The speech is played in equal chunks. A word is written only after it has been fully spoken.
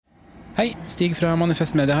Hei, Stig fra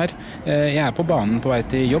Manifest Media her. Jeg på banen på vei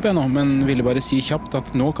til jobb nå, men ville bare si kjapt at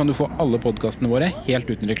nå kan du få alle podcastene våre helt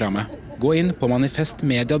uten reklame. Gå inn på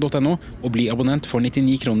manifestmedia.no og bli abonnent for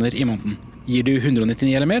 99 kroner i måneden. Gir du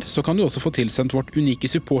 199 eller mer, så kan du også få tilsendt vårt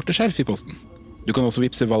unike supporterskjerf i posten. Du kan også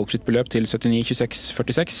vipse valgfritt beløp til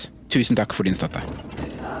 792646. Tusen takk for din støtte.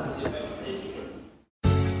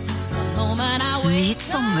 Nyt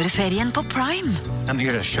sommerferien på Prime. I'm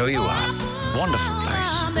here to show you a wonderful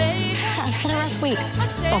place.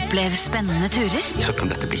 Opplev spennende turer. Så kan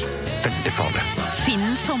dette bli veldig farlig.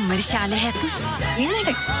 Finn sommerkjærligheten. You're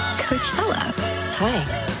like a Coachella. Hei.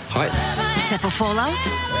 Hei. Se på Fallout,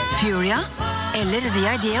 Furia eller The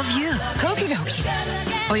Idea of You. Okidoki.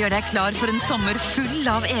 Og gjør deg klar for en sommer full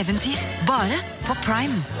av eventyr. Bare på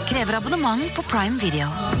Prime. Krever abonnement på Prime Video.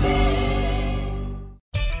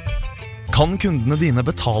 Kan kundene dine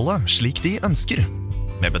betale slik de ønsker?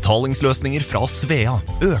 Med betalingsløsninger fra Svea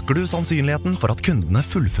øker du sannsynligheten for at kundene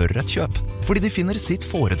fullfører et kjøp, fordi de finner sitt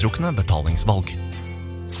foretrukne betalingsvalg.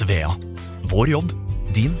 Svea. Vår jobb,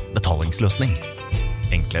 din betalingsløsning.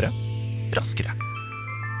 Enklere, raskere.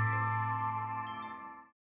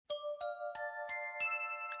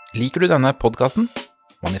 Liker du denne podcasten?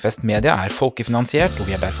 Manifest Media folkefinansiert, og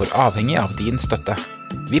vi derfor avhengig av din støtte.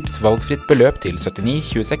 Vips valgfritt beløp til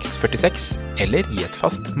 792646, eller gi et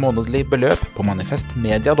fast månedlig beløp på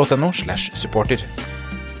manifestmedia.no/supporter.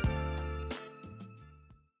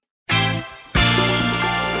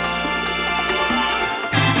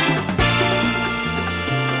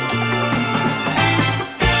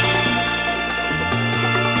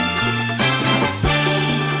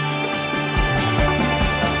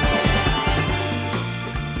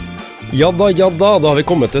 Ja da, da har vi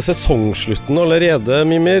kommet til sesongslutten allerede,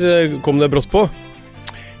 Mimir. Kom det brått på?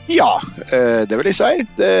 Ja, det vil jeg si.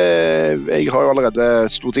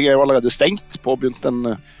 Stortinget er jo allerede stengt, påbegynt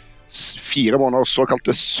den 4 måneders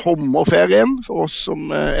såkalte sommerferien for oss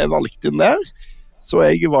som er valgt inn der. Så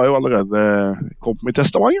jeg var jo allerede kommet med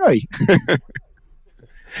testamentet, jeg.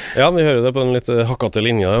 Ja, vi hører det på en litt hakkete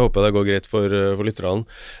linje. Jeg håper det går greit for lytterne.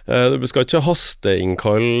 Du skal ikke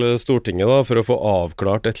hasteinnkalle Stortinget da, for å få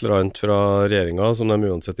avklart et eller annet fra regjeringen som de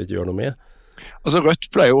uansett ikke gjør noe med? Altså Rødt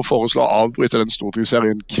pleier jo å foreslå å avbryte den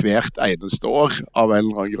stortingsserien hvert eneste år av en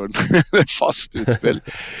eller annen grunn. Det er fast utspill.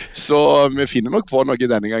 Så vi finner nok på noe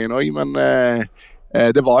denne gangen også, men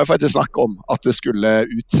det var jo faktisk snakk om at det skulle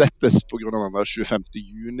utsettes på grunn av den 25.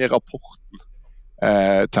 juni-rapporten.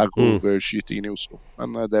 Terrorskytingen i Oslo,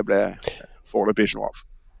 men det ble foreløpig ikke noe av.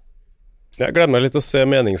 Jeg gleder meg litt å se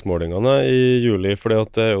meningsmålingene i juli, fordi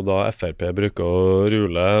at det er jo da FRP bruker å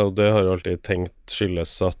rule, og det har jo alltid tenkt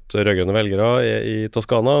skyldes at rødgrønne velgere er i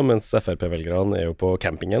Toskana, mens FRP-velgerne er jo på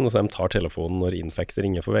campingen, og så de tar telefonen når Infekt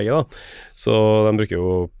ringer for VG da. Så de bruker jo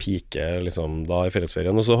å pike liksom da i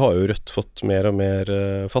fellesferien, og så har jo Rødt fått mer og mer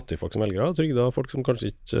fattige folk som velgere, trygda folk som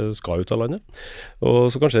kanskje ikke skal ut av landet,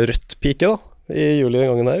 og så kanskje Rødt pike da, i juli den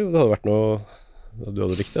gangen her. Det hadde vært noe. Du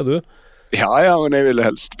hadde likt det, du? Ja, men jeg ville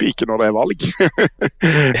helst pike når det er valg.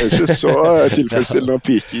 Det er ikke så tilfredsstillende å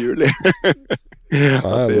pike i juli.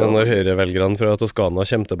 Ja, men når høyrevelgerne fra Toskana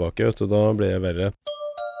kommer tilbake, vet du, da blir det verre.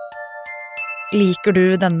 Liker du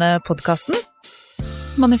denne podcasten?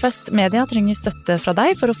 Manifest Media trenger støtte fra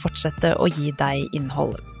deg for å fortsette å gi deg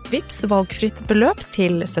innhold. Vips valgfritt beløp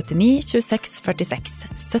til 792646.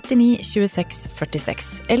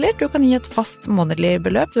 792646. Eller du kan gi et fast månedlig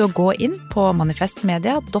beløp ved å gå inn på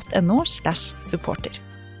manifestmedia.no/supporter.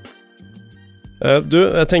 Du,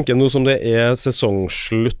 jeg tenker nå som det er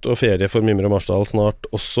sesongslutt og ferie for Mimir og Marsdal snart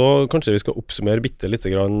også, kanskje vi skal oppsummere bitte litt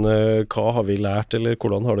grann, hva har vi lært, eller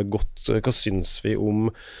hvordan har det gått, hva syns vi om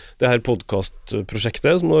det her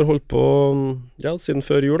podcastprosjektet som har holdt på siden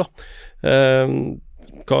før jul da.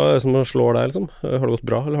 Hva er det som slår deg liksom? Har det gått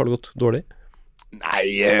bra, eller har det gått dårlig? Nei,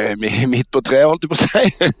 midt på treet holdt jeg på å si.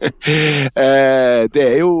 Det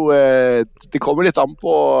er jo, det kommer litt an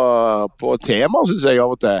på tema, synes jeg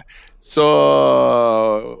av og til. Så,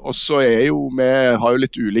 og så er jo, vi har jo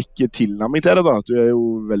litt ulike tilnærming til det da. Du er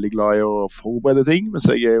jo veldig glad i å forberede ting, mens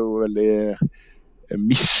jeg er jo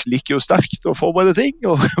misliker jo sterkt å forberede ting,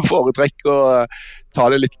 og foretrekker å ta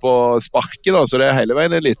det litt på sparket da. Så det er hele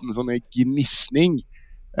veien en liten sånn gnisning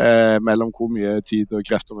mellom hvor mye tid og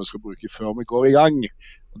krefter vi skal bruke før vi går i gang.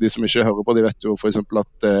 Og de som ikke hører på, de vet jo for eksempel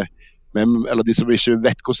at eller de som ikke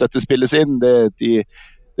vet hvordan dette spilles inn, det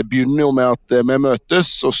begynner jo med at vi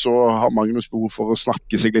møtes, og så har Magnus behov for å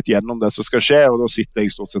snakke seg litt gjennom det som skal skje, og da sitter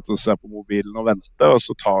jeg stort sett og ser på mobilen og venter, og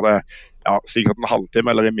så tar det sikkert en halvtime,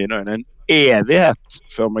 eller i mine øyne en evighet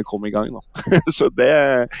før vi kommer i gang da. Så det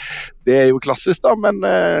er jo klassisk da, men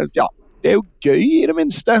det er jo gøy i det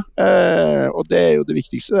minste, og det er jo det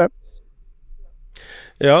viktigste det.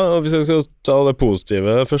 Ja, og hvis jeg skal ta det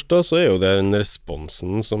positive først da, så jo det den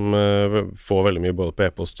responsen som får veldig mye både på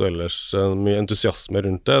e-post og ellers mye entusiasme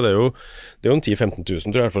rundt det. Det jo en 10-15 000,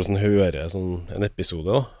 tror jeg, i hvert fall som hører en episode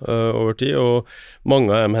da, over tid, og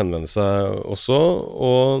mange av dem henvender seg også,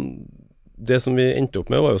 og det som vi endte opp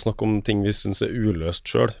med var jo å snakke om ting vi synes uløst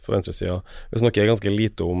selv for venstresiden. Vi snakker ganske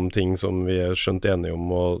lite om ting som vi skjønt enige om,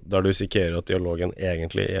 og der du risikerer at dialogen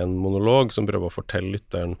egentlig en monolog som prøver å fortelle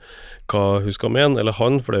lytteren hva hun skal mene, eller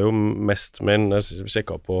han, for det jo mest menn. Jeg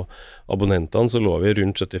sjekket på abonnentene, så lå vi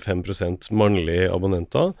rundt 75% mannlige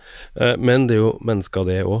abonnenter, men det jo mennesker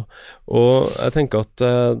det også. Og jeg tenker at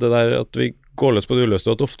det der at vi går løs på det uløste,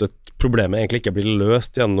 og at ofte problemet egentlig ikke blir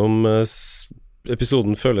løst gjennom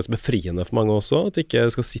episoden føles befriende for mange også, at ikke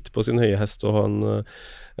skal sitte på sin høye hest og ha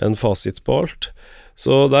en fasit på alt.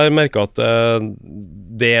 Så der merker jeg at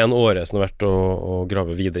det en åre som verdt å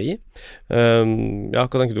grave videre i. Ja, hva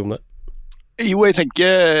tenker du om det? Jo, jeg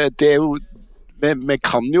tenker det jo vi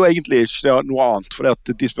kan jo egentlig ikke noe annet, for at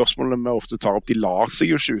de spørsmålene vi ofte tar opp, de lar seg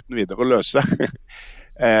jo ikke uten videre å løse.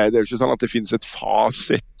 Det jo ikke sånn at det finnes et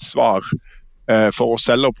fasitsvar for oss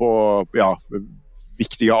heller på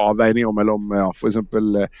viktige avveininger mellom for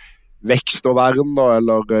eksempel vekst og vern, da,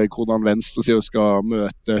 eller hvordan venstresiden skal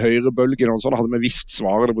møte høyrebølgen og sånn. Hadde vi visst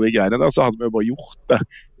svaret på de greiene der, så hadde vi bare gjort det.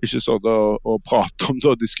 Ikke sånn å prate om det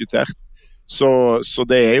og diskutert. Så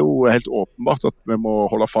det jo helt åpenbart at vi må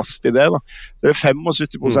holde fast i det. Da. Det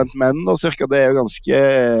 75% menn, og cirka, det jo ganske,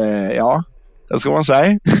 det skal man si.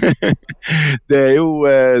 Det jo,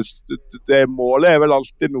 det målet vel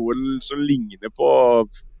alltid noe som ligner på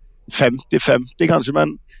 50-50 kanskje,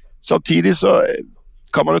 men samtidig så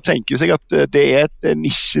kan man jo tenke seg at det et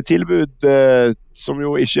nisjetilbud som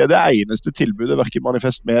jo ikke det eneste tilbudet hverken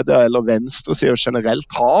Manifest Media eller venstresiden generelt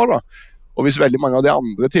har da. Og hvis veldig mange av de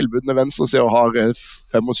andre tilbudene venstresiden har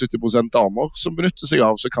 75% damer som benytter seg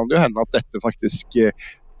av, så kan det jo hende at dette faktisk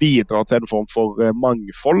bidrar til en form for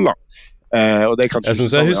mangfold da. Og det kanskje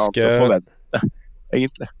ikke sånn annet å forvente,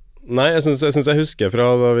 egentlig. Nei, jeg synes jeg husker fra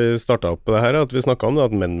da vi startet opp det her, at vi snakket om det,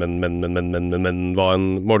 at menn var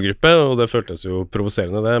en målgruppe, og det føltes jo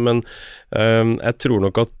provoserende det, men jeg tror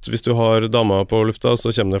nok at hvis du har damer på lufta,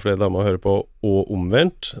 så kommer det flere damer å høre på, og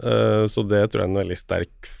omvendt, så det tror jeg en veldig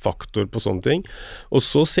sterk faktor på sånne ting. Og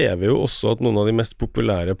så ser vi jo også at noen av de mest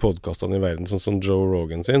populære podcastene i verden, sånn som Joe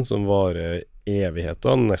Rogan sin, som varer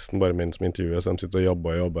evigheter, nesten bare menn som intervjuer, så de sitter og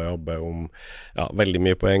jobber om veldig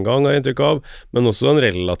mye på en gang, har jeg inntrykk av, men også en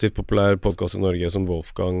relativt populær podcast i Norge som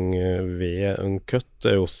Wolfgang V. Uncut,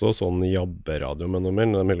 det jo også sånn jabberadio med noe mer,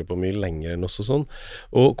 de melder på mye lenger enn også sånn.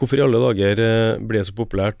 Og hvorfor i alle dager ble det så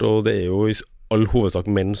populært, og det jo i all hovedsak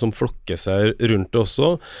menn som flokker seg rundt det også,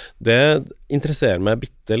 det interesserer meg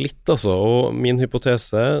bitte litt, altså, og min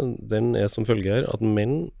hypotese, den som følger at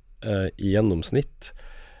menn i gjennomsnitt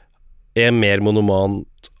mer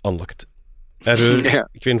monomant anlagt. Jeg tror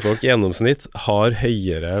kvinnfolk i gjennomsnitt har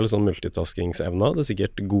høyere sånn multitaskingsevner. Det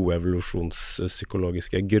sikkert gode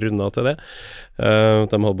evolusjonspsykologiske grunner til det.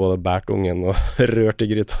 De hadde både bært ungen og rørt i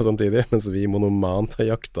gryta samtidig, mens vi monomant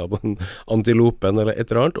har jaktet på den antilopen eller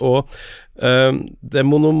et eller annet. Og det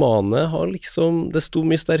monomane har liksom, det stod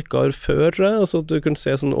mye sterkere før, altså at du kunne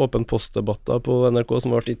se sånne åpen postdebatter på NRK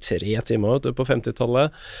som har vært i 3 timer på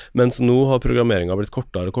 50-tallet, mens nå har programmeringen blitt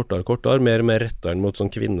kortere, mer og mer rettet inn mot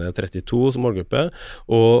sånn kvinne 32 som målgruppe,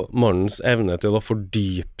 og mannens evne til å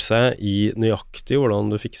fordype seg i nøyaktig hvordan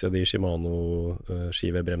du fikser de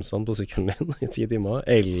Shimano-skivebremsene på sykkelen din i 10 timer,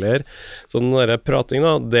 eller sånn der prating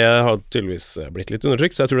da, det har tydeligvis blitt litt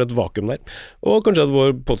undertrykt, så jeg tror det et vakuum der. Og kanskje at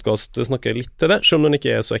vår podcast snakker litt til det, selv om den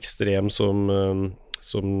ikke så ekstrem som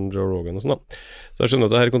Joe Rogan og sånn da. Så jeg skjønner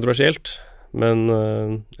at det her kontroversielt, men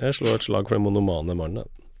jeg slår et slag for den monomane mannen.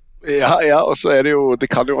 Ja, og så det jo, det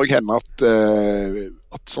kan jo også hende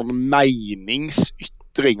at sånn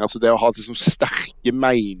meningsytring, altså det å ha liksom sterke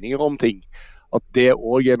meninger om ting, at det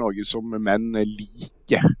også noe som menn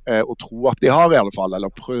liker å tro at de har i alle fall,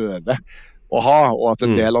 eller prøver å ha, og at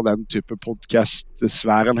en del av den type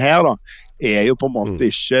podcast-sfæren her da, jo på en måte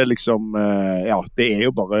ikke liksom, det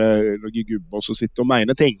jo bare noen gubber som sitter og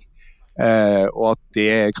mener ting, og at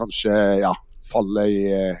det kanskje, falle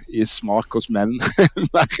i smak hos menn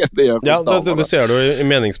mer enn det gjør hos damer. Det ser du i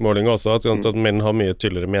meningsmålinger også, at menn har mye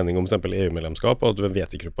tydeligere mening om for eksempel EU-medlemskap, og at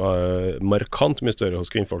vet-gruppa markant mye større hos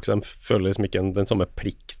kvinnfolk, så de føler liksom ikke den samme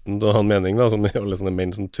plikten til å ha en mening da, som alle sånne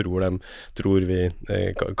menn som tror vi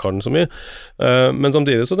kan så mye. Men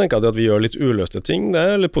samtidig så tenker jeg at vi gjør litt uløste ting,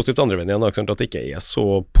 det litt positivt andre veien igjen, at det ikke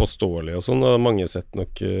så påståelig og sånn, og mange setter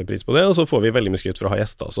nok pris på det, og så får vi veldig mye skryt for å ha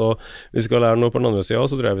gjester, så hvis vi skal lære noe på den andre siden,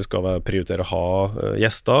 så tror jeg vi skal prioritere å ha ha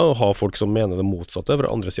gjester og ha folk som mener det motsatte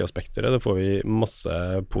fra andre siden av spekteret. Det får vi masse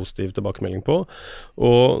positiv tilbakemelding på.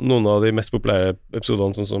 Og noen av de mest populære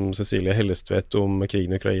episodene, sånn som Cecilie Hellestvedt om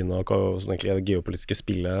krigen i Ukraina, og hva som egentlig det geopolitiske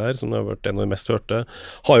spillet her, som har vært en av de mest hørte,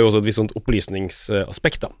 har jo også et visst sånt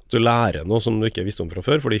opplysningsaspekt da. Du lærer noe som du ikke visste om fra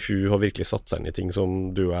før, fordi hun har virkelig satt seg inn i ting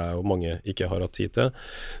som du og mange ikke har hatt tid til.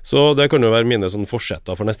 Så det kan jo være mine sånn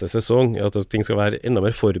forsetter for neste sesong, at ting skal være enda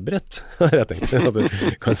mer forberedt, har jeg tenkt. At du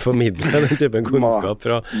kan formidle den typen kunnskap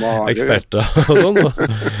fra eksperter og sånn,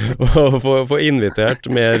 og få invitert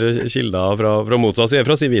mer kilder fra motsatt side,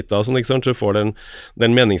 fra Civita, sånn, ikke sant, så du får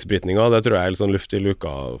den meningsbrytningen. Det tror jeg er litt sånn luft i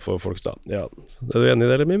luka for folk da. Ja. Er du enig i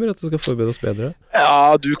det, eller Mimir, at du skal forberede oss bedre?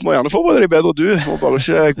 Ja, du må gjerne forberede deg bedre, du må bare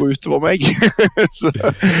ikke gå utover meg.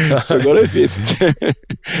 så går det fint.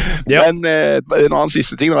 Ja. Men en annen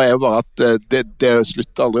siste ting da, er jo bare at det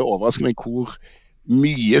slutter aldri å overraske meg hvor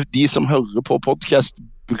mye de som hører på podcast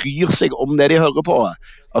bryr seg om det de hører på.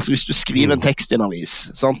 Altså hvis du skriver en tekst i en avis,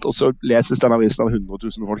 sant? Og så leses den avisen av 100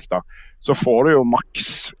 000 folk da, så får du jo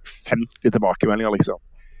maks 50 tilbakemeldinger liksom.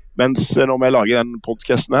 Mens når vi lager den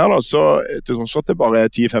podcasten her da, så til sånn at det bare er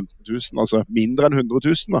 10-15 000, altså mindre enn 100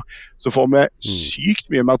 000 da, så får vi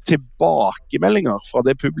sykt mye mer tilbakemeldinger fra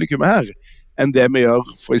det publikummet her, enn det vi gjør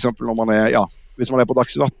for eksempel når man hvis man er på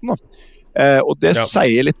Dagsnytt 18 da. Og det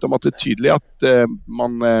sier litt om at det er tydelig at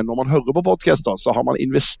når man hører på podcaster, så har man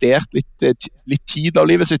investert litt tid av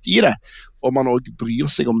livet sitt i det, og man også bryr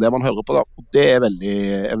seg om det man hører på da. Og det er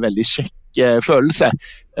en veldig kjekk følelse,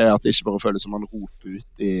 at det ikke bare føles som man roper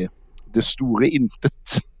ut i det store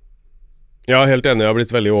intet. Ja, helt enig. Jeg har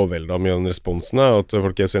blitt veldig overveldet av mye av den responsen, at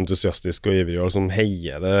folk er så entusiastiske og ivrige og som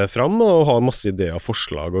heier det fram og har masse ideer og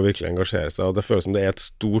forslag og virkelig engasjerer seg, og det føles som det er et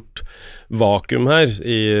stort vakuum her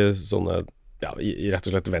i sånne, i rett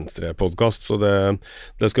og slett venstre-podcast, så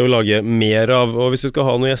det skal vi lage mer av. Og hvis vi skal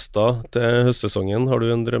ha noen gjester til høstsesongen, har du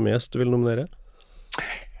en drømmegjest du vil nominere?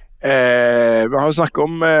 Vi har jo snakket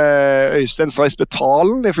om Øystein Streis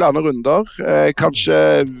Betalen i flere runder. Jeg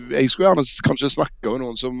skulle gjerne kanskje snakke om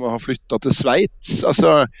noen som har flyttet til Sveits.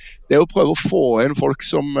 Altså, det er å prøve å få inn folk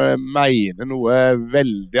som mener noe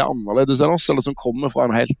veldig annerledes enn oss, eller som kommer fra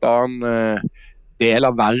en helt annen del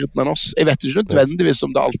av verden enn oss. Jeg vet ikke nødvendigvis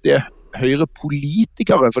om det alltid er høyre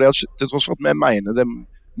politikere, for til tross for at vi mener det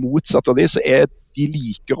motsatt av de, så er de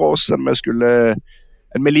likere oss enn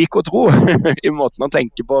vi liker å tro i måten han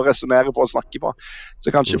tenker på, resonerer på og snakker på.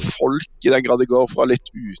 Så kanskje folk i den grad det går fra litt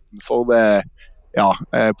utenfor det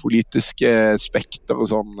politiske spekter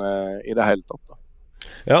og sånn i det hele tatt da.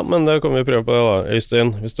 Ja, men da kan vi prøve på det da.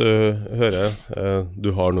 Øystein, hvis du hører,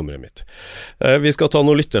 du har nummeret mitt. Vi skal ta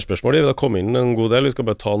noen lytterspørsmål, det har kommet inn en god del, vi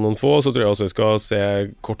skal bare ta noen få, så tror jeg også vi skal se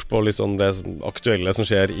kort på liksom det aktuelle som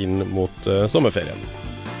skjer inn mot sommerferien.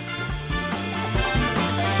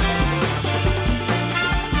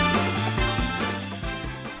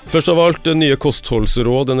 Først av alt, nye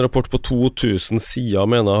kostholdsråd, en rapport på 2000 sider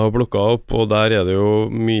mener jeg har plukket opp, og der er det jo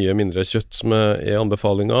mye mindre kjøtt med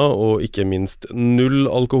anbefalinger, og ikke minst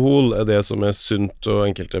 0 alkohol er det som er sunt, og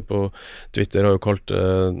enkelte på Twitter har jo kalt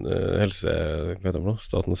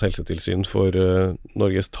Statens helsetilsyn for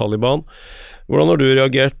Norges Taliban. Hvordan har du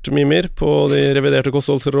reagert, Mimir, på de reviderte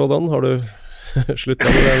kostholdsrådene? Har du sluttet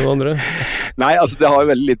med det med andre? Nei, altså det har jo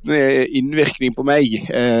veldig liten innvirkning på meg,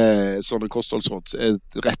 sånne kostholdsråd.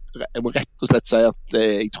 Jeg må rett og slett si at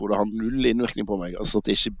jeg tror det har 0 innvirkning på meg, altså at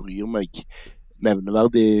jeg ikke bryr meg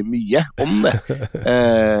nevneverdig mye om det.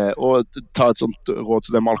 Og ta et sånt råd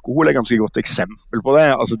som det med alkohol er ganske godt eksempel på det.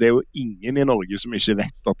 Altså det er jo ingen i Norge som ikke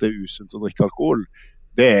vet at det er usunt å drikke alkohol.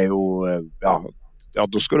 Det er jo, da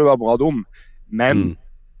skal du være bra dum.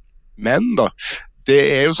 Men da, det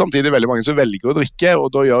er jo samtidig veldig mange som velger å drikke,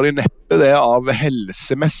 og da gjør de neppe det av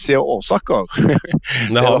helsemessige årsaker.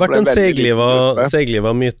 Det har vært en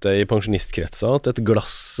segliva myte i pensjonistkretser at et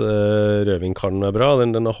glass rødvin kan være bra,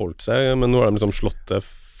 den har holdt seg, men nå har de liksom slått det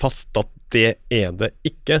fast at det er det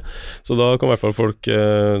ikke. Så da kan i hvert fall folk,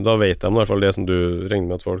 da vet de i hvert fall det som du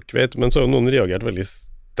regner med at folk vet, men så har noen reagert veldig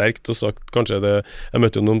sterkt og sagt kanskje det. Jeg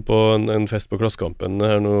møtte jo noen på en fest på Klassekampen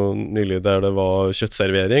her nå nylig der det var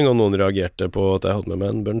kjøttservering, og noen reagerte på at jeg hadde med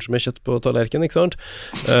meg en bunch med kjøtt på tallerken, ikke sant?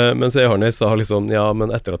 Mens jeg sa liksom, ja,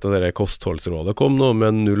 men etter at det der kostholdsrådet kom nå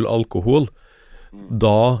med 0 alkohol,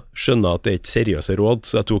 da skjønner jeg at det er ikke seriøse råd,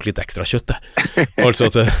 så jeg tok litt ekstra kjøtt. Altså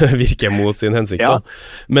at det virker mot sin hensikt. Ja.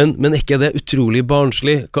 Men er ikke det utrolig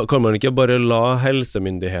barnslig? Kan man ikke bare la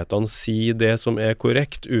helsemyndighetene si det som er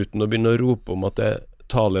korrekt, uten å begynne å rope om at det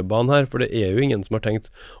Taliban her, for det er jo ingen som har tenkt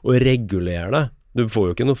å regulere det. Du får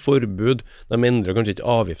jo ikke noe forbud, de endrer kanskje ikke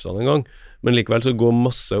avgiftene en gang, men likevel så går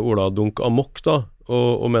masse Ola Dunk amok da,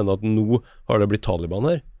 og mener at nå har det blitt Taliban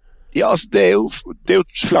her. Ja, altså det er jo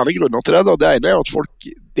flere grunner til det. Da. Det ene er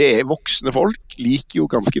at voksne folk liker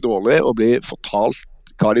jo ganske dårlig å bli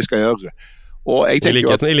fortalt hva de skal gjøre. Og jeg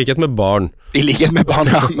tenker I likhet med barn. I likhet med barn,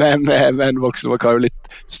 ja, men voksne folk har jo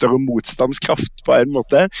litt større motstandskraft på en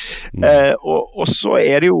måte. Og så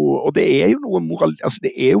er det jo, og det er jo noe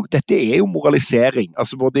dette er jo moralisering,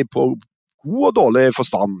 altså både på god og dårlig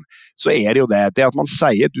forstand, så er det jo det. Det at man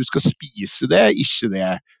sier du skal spise det, ikke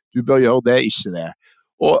det. Du bør gjøre det, ikke det.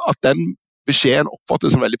 Og at den beskjeden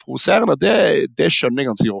oppfattes som veldig provoserende, det skjønner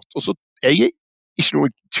jeg ganske godt. Og så er jeg ikke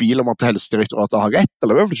noe tvil om at Helsedirektoratet har rett,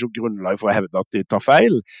 eller i hvert fall ikke grunnlag for å hevde at de tar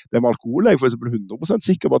feil. Det med alkohol er jeg for eksempel 100%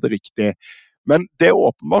 sikker på at det er riktig. Men det er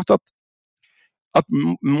åpenbart at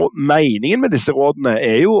meningen med disse rådene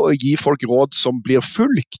er jo å gi folk råd som blir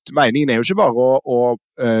fulgt. Meningen er jo ikke bare å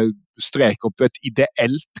streke opp et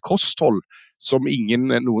ideelt kosthold som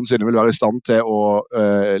ingen noensinne vil være i stand til å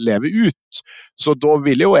leve ut. Så da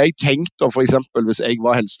ville jo jeg tenkt, for eksempel hvis jeg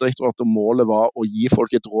var helsedirektorat og målet var å gi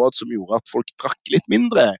folk et råd som gjorde at folk drakk litt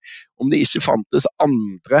mindre, om det ikke fantes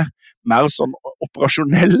andre, mer sånn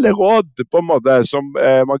operasjonelle råd på en måte, som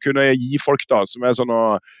man kunne gi folk da, som er sånn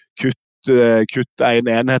å kutt en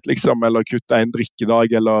enhet liksom, eller kutt en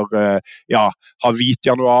drikkedag, eller ha hvit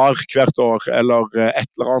januar hvert år, eller et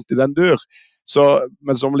eller annet i den dur.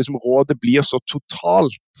 Men som liksom rådet blir så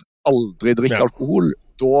totalt aldri drikke alkohol,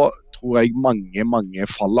 da tror jeg mange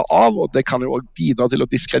faller av, og det kan jo også bidra til å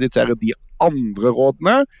diskreditere de andre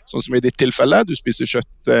rådene, sånn som i ditt tilfelle, du spiser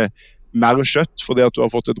mer kjøtt fordi at du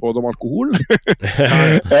har fått et råd om alkohol. Og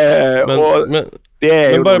det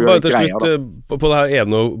er jo noe greier da. På det her er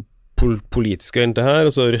det noe politisk å ente her,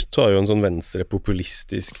 altså Rødt har jo en sånn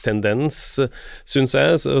venstrepopulistisk tendens, synes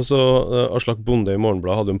jeg, så Aslak Bonde i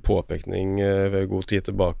Morgenbladet hadde en påpekning ved god tid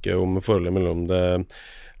tilbake om forholdet mellom det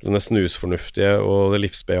snusfornuftige og det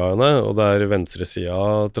livsbejaende, og der venstresida,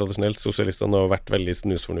 tradisjonelt sosialistene, har vært veldig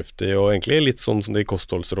snusfornuftige, og egentlig litt sånn som de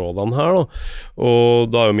kostholdsrådene her da, og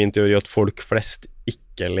da er jo min teori at folk flest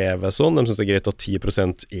ikke lever sånn, de synes det er greit at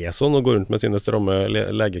 10% er sånn og går rundt med sine stramme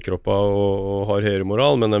legekropper og har høyere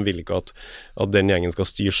moral, men de vil ikke at den gjengen skal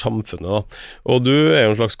styre samfunnet da. Og du er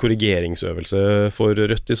jo en slags korrigeringsøvelse for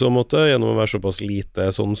Rødt i så måte, gjennom å være såpass lite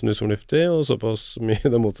sånn snusfornuftig og såpass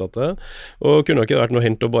mye det motsatte, og kunne ikke det vært noe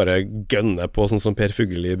hent å bare gønne på sånn som Per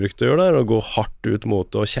Fugelli brukte å gjøre der, og gå hardt ut mot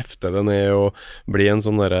det og kjefte det ned og bli en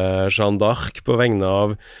sånn der Jeanne d'Arc på vegne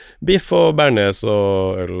av biff og bernes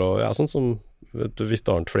og øl og sånn som visst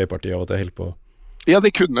annet flerpartiet av at jeg holder på. Ja,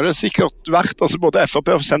 det kunne det sikkert vært. Altså, både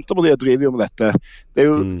FrP og Senterpartiet driver jo med dette. Det er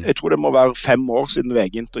jo, jeg tror det må være 5 år siden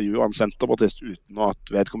VG intervjuet en senterpartist uten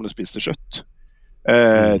at vedkommende spiste kjøtt.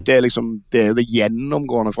 Det er liksom det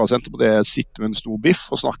gjennomgående fra Senterpartiet, sitter med en stor biff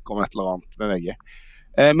og snakker om et eller annet med VG.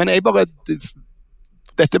 Men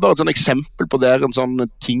dette er bare et sånn eksempel på det en sånn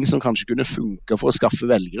ting som kanskje kunne funke for å skaffe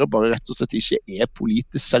velgere, bare rett og slett ikke er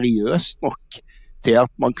politisk seriøst nok til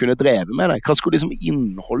at man kunne dreve med det. Hva skulle liksom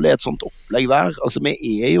innholdet i et sånt opplegg være? Altså, vi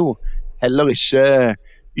er jo heller ikke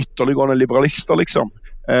ytterliggående liberalister, liksom.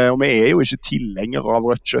 Og vi er jo ikke tilhengere av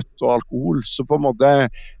rødt kjøtt og alkohol. Så på en måte,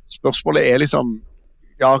 spørsmålet er liksom,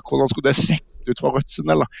 hvordan skulle det sett ut fra rødt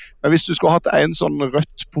sin, eller? Men hvis du skulle hatt en sånn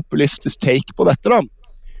rødt populistisk take på dette da,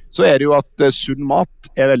 så er det jo at sunn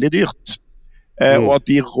mat er veldig dyrt. Og at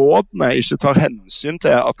de rådene ikke tar hensyn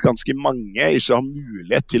til at ganske mange ikke har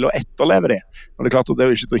mulighet til å etterleve det. Og det er klart at det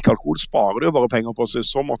å ikke drikke alkohol sparer det jo bare penger på seg,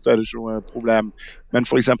 så måte er det ikke noe problem. Men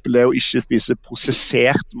for eksempel det å ikke spise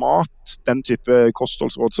prosessert mat, den type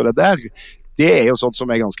kostholdsråd som det er jo sånt som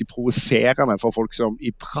er ganske provoserende for folk som i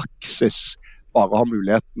praksis bare har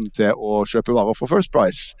muligheten til å kjøpe varer for First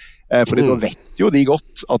Price. Fordi da vet jo de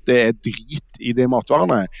godt at det er drit i de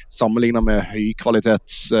matvarene, sammenlignet med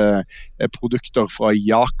høykvalitets produkter fra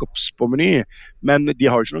Jacobs på Meny. Men de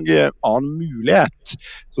har jo ikke noen annen mulighet.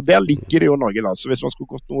 Så der ligger det jo noe da. Så hvis man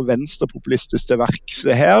skulle gått noe venstrepopulistisk til verks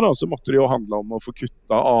her da, så måtte det jo handle om å få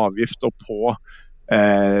kuttet avgifter på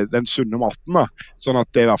den sunne maten da, sånn at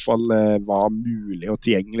det i hvert fall var mulig og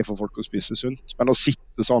tilgjengelig for folk å spise sunt. Men å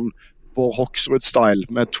sitte sånn Bård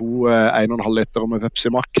Hoksrud-style med 2 1,5 liter med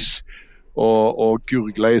Pepsi Max og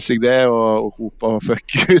gurgle i seg det og rope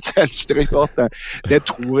fuck ut Helsedirektoratet, det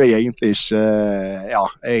tror jeg egentlig ikke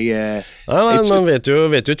Nei, man vet jo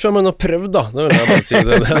ikke hva man har prøvd da, det vil jeg bare si,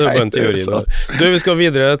 det er bare en teori da. Du, vi skal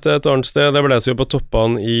videre til et annet sted, det blåser jo på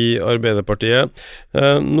toppene i Arbeiderpartiet.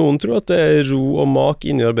 Noen tror at det er ro og mak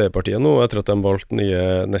inne i Arbeiderpartiet nå, etter at de valgte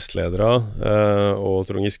nye nestledere, og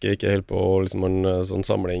Trond Giske ikke helt på liksom en sånn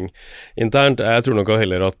samling internt. Jeg tror nok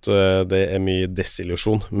heller at det er mye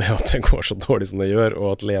desillusjon med at det går går så dårlig som det gjør, og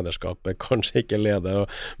at lederskapet kanskje ikke leder.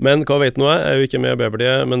 Men hva vet nå jeg? Jeg er jo ikke med i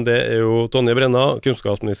Arbeiderpartiet, men det er jo Tonje Brenna,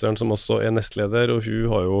 kunnskapsministeren, som også er nestleder, og hun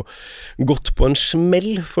har jo gått på en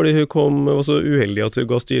smell, fordi hun var så uheldig at hun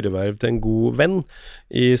ga styreverv til en god venn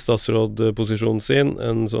i statsrådposisjonen sin,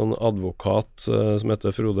 en sånn advokat som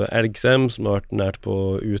heter Frode Elgsem, som har vært nært på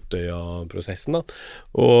Utøya-prosessen da,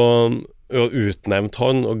 og utnevnt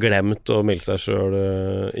han og glemt å melde seg selv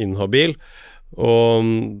inhabil. Og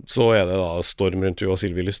så er det da storm rundt henne, og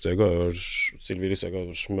Sylvi Lysthaug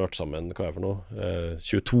har smørt sammen, hva er det for noe,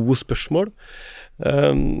 22 spørsmål.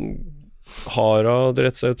 Har hun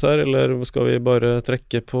drept seg ut her, eller skal vi bare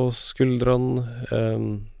trekke på skuldrene?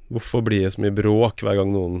 Hvorfor blir det så mye bråk hver gang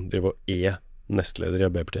noen driver og nestleder i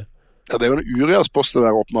Arbeiderpartiet? Ja, det er jo en Urias-post det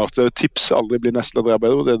der åpenbart. Tipset aldri blir nestleder i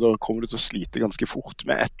Arbeiderpartiet, da kommer du til å slite ganske fort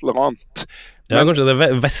med et eller annet. Ja, kanskje det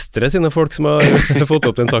er Vestre sine folk som har fått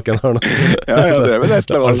opp den saken her nå. Ja, det er vel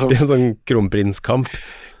et eller annet. Alltid en sånn kronprinskamp.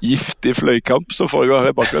 Giftig fløykamp som foregår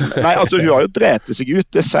her i bakgrunnen. Nei, altså hun har jo drept seg ut,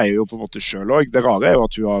 det sier jo på en måte selv også. Det rare er jo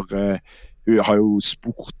at hun har jo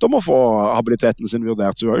spurt om å få habiliteten sin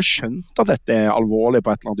vurdert, så hun har jo skjønt at dette er alvorlig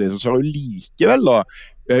på et eller annet vis, så har hun likevel da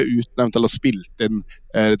utnevnt eller spilt inn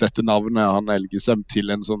dette navnet han Elgesem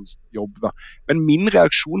til en sånn jobb da. Men min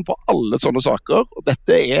reaksjon på alle sånne saker, og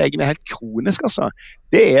dette er egentlig helt kronisk altså,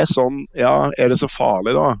 det er sånn, ja, er det så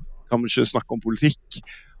farlig da? Kan vi ikke snakke om politikk?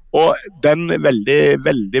 Og den veldig,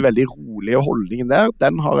 veldig, veldig rolige holdningen der,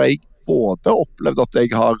 den har jeg både opplevd at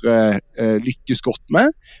jeg har lykkes godt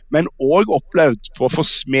med, men også opplevd på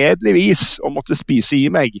forsmedelig vis å måtte spise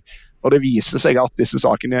i meg når det viser seg at disse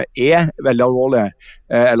sakene er veldig alvorlige,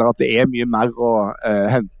 eller at det er mye mer å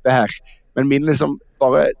hente her. Men min liksom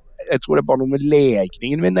bare, jeg tror det er bare noe med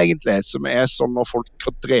legningen min egentlig, som er sånn når folk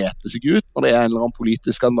kan drete seg ut, når det er en eller annen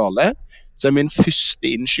politisk skandale, så er min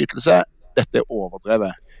første innskytelse, dette er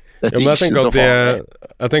overdrevet. Ja, men jeg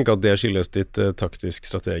tenker at det skyldes ditt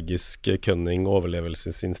taktisk-strategisk cunning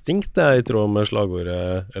overlevelsesinstinkt, det er i tråd med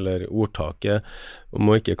slagordet, eller ordtaket,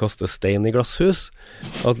 om å ikke kaste stein i glasshus.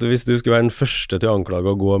 At hvis du skulle være den første til å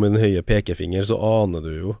anklage å gå med den høye pekefinger, så aner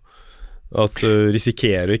du jo at du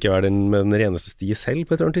risikerer å ikke være den med den reneste sti selv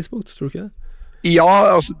på et eller annet tidspunkt, tror du ikke det?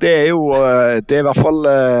 Ja, altså det er i hvert fall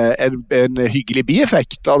en hyggelig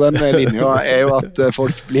bieffekt av den linja, er jo at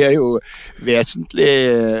folk blir jo vesentlig,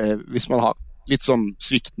 hvis man har litt sånn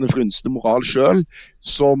sviktende frynste moral selv,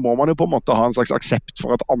 så må man jo på en måte ha en slags aksept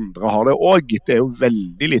for at andre har det også. Det er jo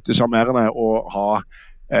veldig lite charmerende å ha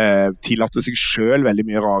tillate seg selv veldig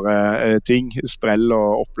mye rare ting, sprell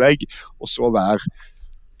og opplegg, og så være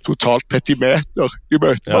totalt petimeter i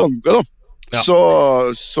møte med andre da. Ja.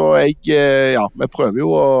 Så jeg, ja, vi prøver jo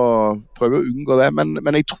å unngå det,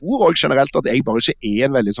 men jeg tror også generelt at jeg bare ikke er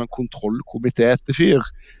en veldig sånn kontrollkomité-fyr.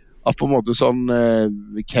 At på en måte sånn,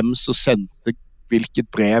 hvem som sendte hvilket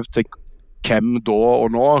brev til hvem da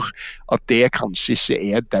og når, at det kanskje ikke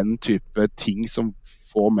er den type ting som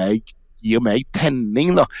gir meg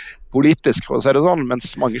tenning da, politisk, for å si det sånn,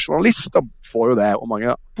 mens mange journalister får jo det, og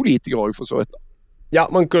mange politikere også for så vidt da. Ja,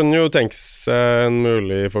 man kunne jo tenke seg en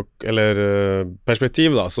mulig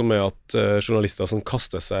perspektiv da, som er at journalister som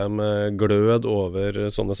kaster seg med glød over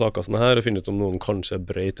sånne saker sånne her, og finner ut om noen kanskje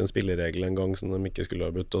brøyt en spilleregel en gang som de ikke skulle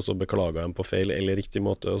ha brutt, og så beklager dem på feil eller riktig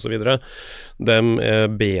måte og så videre. De er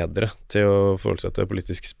bedre til å forholde seg til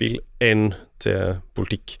politisk spill enn til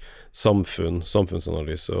politikk,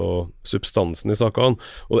 samfunnsanalyse og substansen i sakene.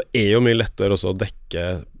 Og det er jo mye lettere også å dekke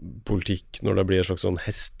politikk når det blir et slags sånn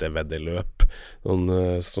hesteveddeløp,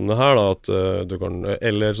 som det her da, at du kan,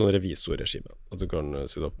 eller sånn revisorregime, at du kan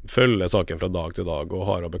følge saken fra dag til dag og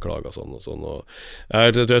har å beklage sånn og sånn. Og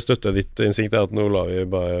jeg tror jeg støtter ditt instinkt at nå la vi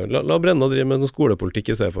bare la Brenna drive med noen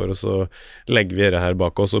skolepolitikk i stedet for, og så legger vi det her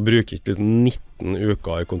bak oss og bruker ikke 19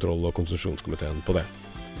 uker i kontroll- og konstitusjonskomiteen på det.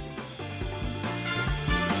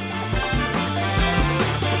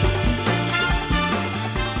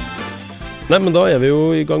 Nei, men da er vi jo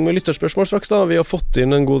i gang med lytterspørsmål straks da. Vi har fått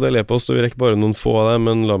inn en god del e-post, og vi rekker bare noen få av dem,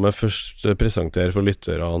 men la meg først presentere for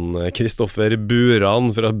lytterne Kristoffer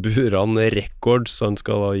Buran fra Buran Records. Han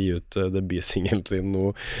skal da gi ut debutsingelen sin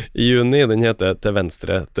nå i juni. Den heter Til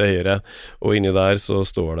venstre, til høyre, og inni der så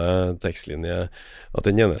står det tekstlinje at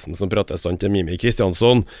den eneste som prater stand til Mimi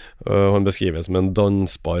Kristiansson, han beskrives som en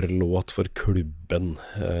dansbar låt for klubben,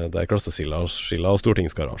 der klasseskilla og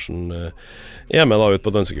stortingsgarasjen er med da ut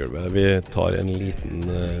på dansegulvet. Vi tar en liten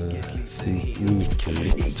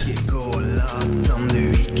sniklytt. Ikke gå lat som du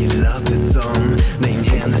ikke later som den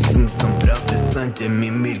eneste som prater sant til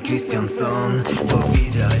Mimi Kristiansson,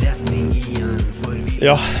 forvirret retning igjen.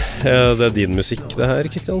 Ja, det er din musikk det her,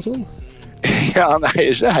 Kristiansson? Ja, nei,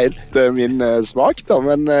 ikke helt min smak da,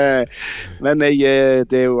 men det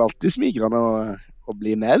er jo alltid smigrende å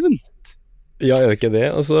bli nevnt. Ja, er det ikke det?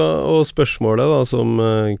 Altså, og spørsmålet da, som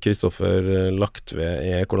Kristoffer lagt ved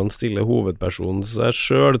hvordan stiller hovedpersonen seg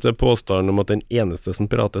selv til påstanden om at den eneste som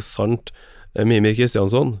prater sant Mimir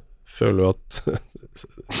Kristiansson? Føler du at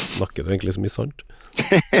snakker du egentlig så mye sant?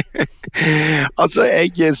 Altså,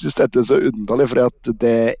 jeg synes dette er så underlig, fordi at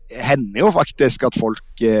det hender jo faktisk at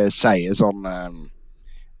folk sier sånn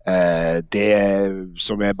det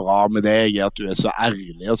som er bra med deg er at du er så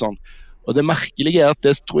ærlig og sånn. Og det merkelige er at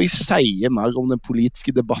det tror jeg sier mer om den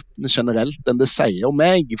politiske debatten generelt enn det sier om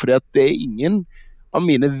meg, fordi at det er ingen av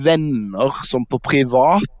mine venner som på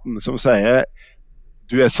privaten som sier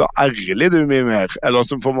du er så ærlig du mye mer, eller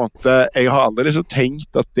som på en måte, jeg har aldri liksom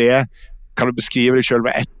tenkt at det, kan du beskrive det selv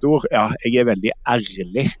med ett ord, ja, jeg er veldig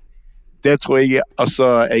ærlig. Det tror jeg,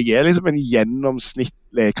 altså, jeg er liksom en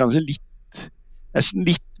gjennomsnittlig, kanskje nesten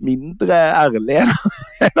litt mindre ærlig enn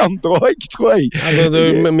andre også, tror jeg. Ja, du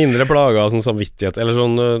er mindre plaget av sånn samvittighet, eller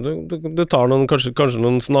sånn, du tar noen, kanskje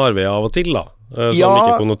noen snarveier av og til da, som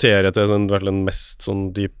ikke konnoterer til sånn, en mest sånn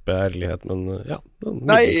dype ærlighet, men ja,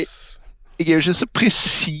 middels. Jeg er jo ikke så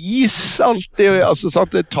presis alltid, altså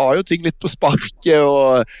sant, jeg tar jo ting litt på sparket,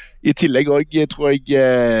 og i tillegg også, tror jeg,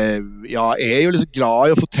 ja, jeg er jo liksom glad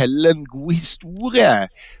i å fortelle en god historie.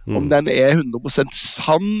 Om den er 100%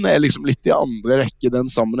 sann, er liksom litt i andre rekke den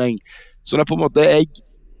sammenheng. Så det er på en måte, jeg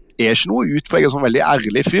er ikke noe utpreget som veldig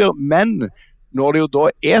ærlig fyr, men når det jo da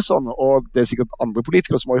er sånn, og det er sikkert andre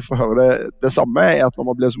politikere som må jo få høre det samme, er at når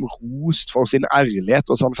man blir som rost for sin ærlighet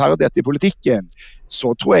og sannferdighet i politikken,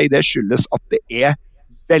 så tror jeg det skyldes at det er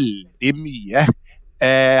veldig mye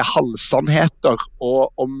halvsannheter,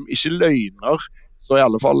 og om ikke løgner, så i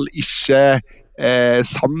alle fall ikke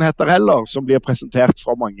sannheter heller, som blir presentert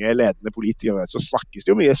fra mange ledende politikere. Så snakkes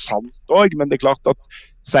det jo mye sant også, men det er klart at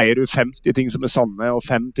sier du 50 ting som er sanne og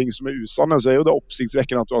 5 ting som er usanne, så er jo det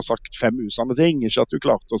oppsiktsvekkende at du har sagt 5 usanne ting, ikke at du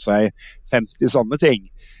klarte å si 50 sanne ting.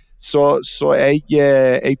 Så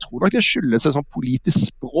jeg tror nok det skyldes et sånn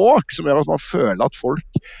politisk språk som gjør at man føler at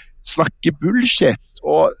folk snakker bullshit,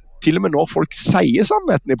 og til og med når folk sier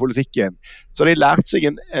sannheten i politikken, så har de lært seg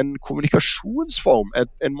en kommunikasjonsform,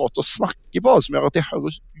 en måte å snakke på, som gjør at det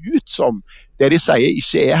høres ut som det de sier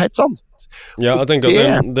ikke er helt sant. Ja, jeg tenker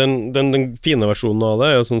at den fine versjonen av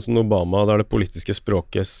det er jo sånn som Obama, der det politiske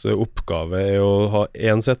språkets oppgave er å ha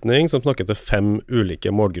en setning som snakker til 5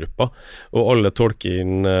 ulike målgrupper, og alle tolker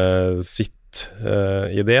inn sitt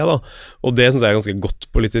i det da, og det synes jeg er ganske godt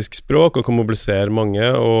politisk språk og kan mobilisere mange,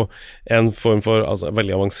 og en form for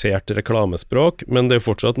veldig avansert reklamespråk, men det er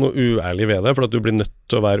fortsatt noe uærlig ved det, for at du blir nødt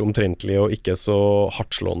til å være omtrentlig og ikke så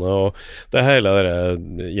hardtslående, og det er hele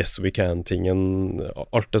det yes we can tingen,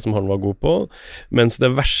 alt det som han var god på, mens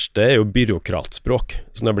det verste er jo byråkratspråk,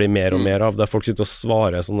 som det blir mer og mer av, der folk sitter og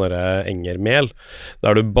svarer sånne engermel,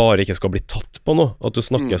 der du bare ikke skal bli tatt på noe, at du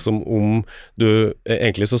snakker som om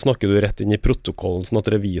egentlig så snakker du rett inn i protokollen, sånn at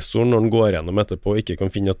revisoren, når den går gjennom etterpå, ikke kan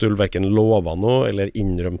finne at du hverken lovet noe, eller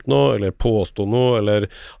innrømt noe, eller påstod noe, eller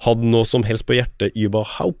hadde noe som helst på hjertet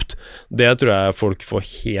überhaupt. Det tror jeg folk får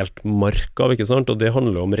helt mark av, ikke sant? Og det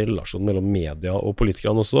handler om relasjonen mellom media og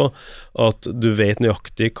politikerne også, at du vet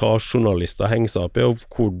nøyaktig hva journalister henger seg opp i, og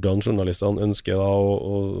hvordan journalistene ønsker da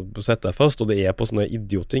å sette deg fast, og det er på sånne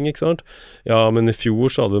idioting, ikke sant? Ja, men i fjor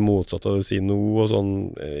sa du motsatt av å si noe, og sånn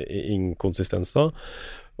inkonsistenser.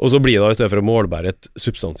 Og så blir det i stedet for å målbære et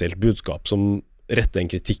substansielt budskap som retter en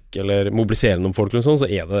kritikk eller mobiliserer noen folk eller sånn, så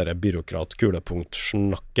er det der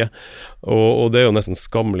byråkrat-kulepunkt-snakket. Og det er jo nesten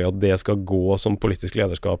skammelig at det skal gå som politisk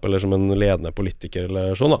lederskap eller som en ledende politiker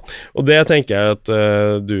eller sånn da. Og det tenker jeg at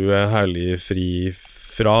du er herlig fri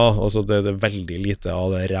fra, altså det er veldig lite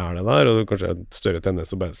av det rælet der, og det er kanskje et større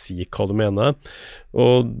tendens å bare si hva du mener.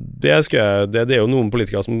 Og det er jo noen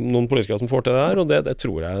politikere som får til det her, og det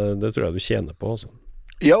tror jeg du tjener på, altså.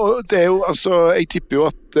 Ja, og det er jo, altså, jeg tipper jo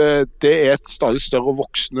at det er et stadig større og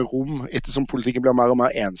voksende rom ettersom politikken blir mer og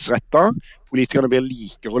mer ensrettet. Politikerne blir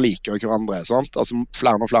likere og likere hverandre, sant? Altså,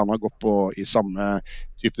 flere og flere har gått på i samme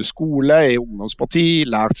type skole, i ungdomsparti,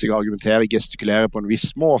 lært seg å argumentere, gestikulere på en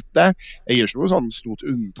viss måte. Jeg gjør ikke noe sånn stort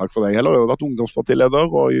unntak for deg heller. Jeg har vært ungdomspartileder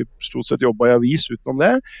og stort sett jobbet i avis utenom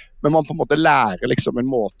det, men man på en måte lærer liksom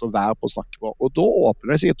en måte å være på og snakke på. Og da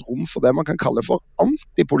åpner det seg et rom for det man kan kalle for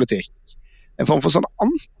antipolitikk. En form for sånn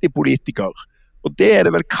antipolitiker. Og det er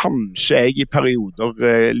det vel kanskje jeg i perioder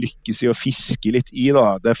lykkes i å fiske litt i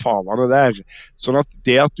da, det farvannet der. Sånn at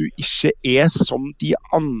det at du ikke er som de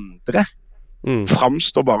andre,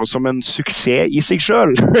 framstår bare som en suksess i seg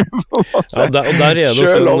selv. Ja, og der det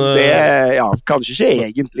selv om sånn, det kanskje ikke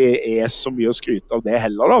egentlig så mye å skryte av det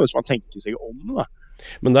heller, da, hvis man tenker seg om det.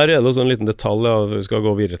 Men der det også en liten detalj, vi skal gå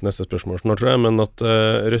videre til neste spørsmål snart, tror jeg, men at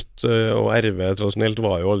Rødt og RV tradisjonelt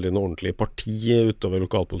var jo aldri noe ordentlig parti utover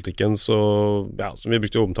lokalpolitikken, så ja, som vi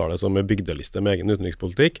brukte å omtale som en bygdeliste med egen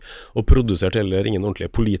utenrikspolitikk, og produserte heller ingen ordentlige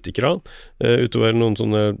politikere, utover noen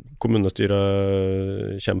sånne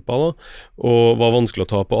kommunestyrekjemper da, og var vanskelig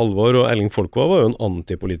å ta på alvor, og Erling Folkvaa var jo en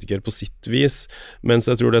antipolitiker på sitt vis, mens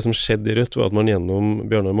jeg tror det som skjedde i Rødt var at man gjennom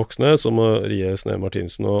Bjørnar Moxnes og Marie Sneve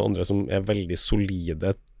Martinsen og andre som veldig solide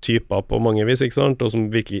typer på mange vis, ikke sant? Og som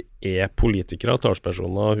virkelig politikere,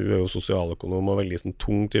 talspersoner, hun jo sosialøkonom og veldig sånn,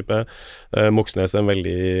 tung type, Moxnes en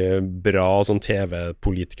veldig bra sånn,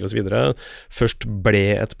 TV-politiker og så videre, først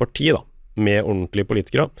ble et parti da, med ordentlige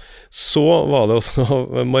politikere, så var det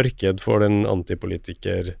også marked for den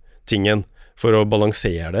antipolitiker-tingen, for å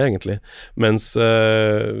balansere det egentlig, mens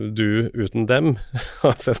du uten dem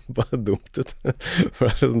har sett bare dumt ut.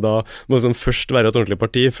 For da må du først være et ordentlig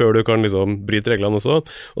parti før du kan liksom bryte reglene også,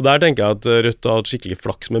 og der tenker jeg at Rødt har hatt skikkelig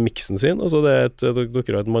flaks med miksen sin, altså dere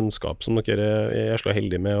har et mannskap som dere så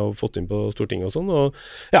heldige med å fått inn på Stortinget og sånn, og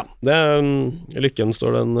ja, lykken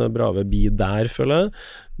står den brave bi der, føler jeg,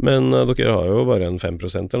 men dere har jo bare en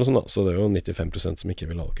 5% eller sånn da, så det jo 95% som ikke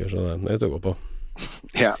vil ha dere, så det litt å gå på.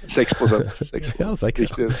 Ja, 6%. 6%. Ja,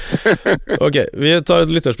 6%. Ja. Ok, vi tar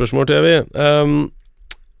et lytterspørsmål til vi.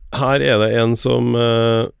 Her det en som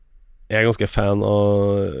ganske fan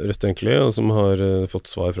av Rødt egentlig, og som har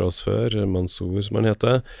fått svar fra oss før, Mansour som han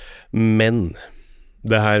heter. Men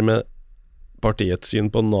det her med partiets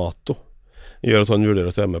syn på NATO gjør at han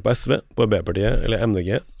vurderer å stemme på SV, på B-partiet eller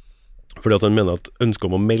MDG, fordi at han mener at ønsket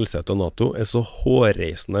om å melde seg til NATO så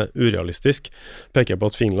hårreisende urealistisk, peker på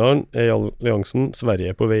at Finland i alliansen,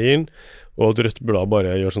 Sverige på vei inn, og at Rødt burde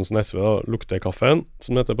bare gjøre sånn som SV da, lukte kaffen,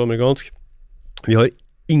 som det heter på amerikansk. Vi har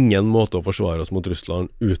ingen måte å forsvare oss mot Russland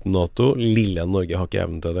uten NATO, lille Norge har ikke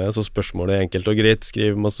evnen til det, så spørsmålet enkelt og greit,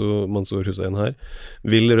 skriver Mansour Hussein her.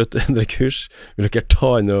 Vil Rødt endre kurs? Vil dere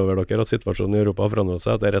ta inn over dere at situasjonen i Europa har forandret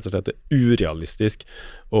seg, at det rett og slett urealistisk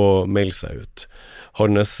å melde seg ut?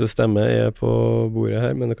 Hans stemme på bordet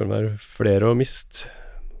her, men det kan være flere å miste.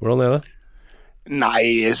 Hvordan det?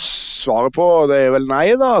 Nei, svaret på det vel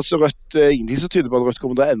nei da. Så Rødt, ingenting som tyder på at Rødt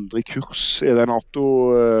kommer til å endre kurs i det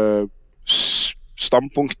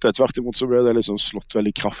NATO-standpunktet. Tvert imot så ble det liksom slått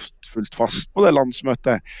veldig kraftfullt fast på det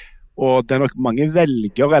landsmøtet. Og det nok mange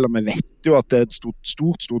velgere, eller vi vet jo at det et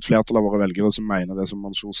stort flertall av våre velgere som mener det som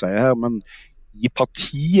Mansour sier her, men i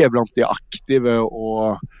partiet blant de aktive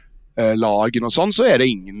og lagen og sånn, så det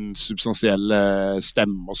ingen substansielle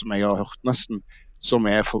stemmer som jeg har hørt nesten, som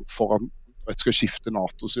for at Rødt skal skifte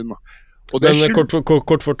NATO-syn. Men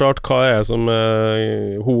kort fortalt, hva som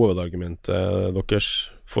hovedargumentet deres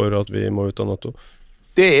for at vi må ut av NATO?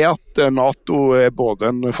 Det at NATO både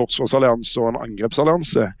en forsvarsallianse og en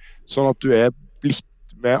angrepsallianse, sånn at du blitt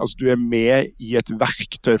med, altså du med i et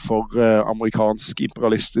verktøy for amerikansk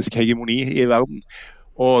imperialistisk hegemoni i verden.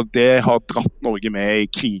 Og det har dratt Norge med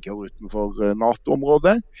i kriger utenfor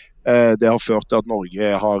NATO-området. Det har ført til at Norge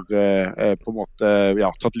har på en måte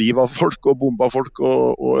tatt livet av folk og bombet folk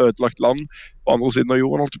og ødelagt land på andre siden av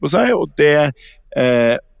jorden, holdt jeg på å si. Og det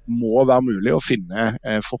må være mulig å finne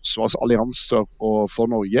forsvarsallianser for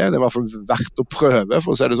Norge. Det i hvert fall verdt å prøve,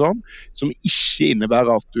 for å si det sånn, som ikke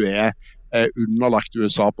innebærer at du underlagt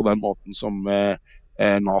USA på den måten som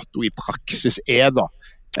NATO i praksis da.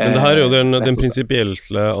 Men det her jo den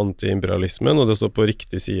prinsipielle anti-imperialismen, og det står på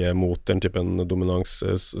riktig side mot den typen dominans,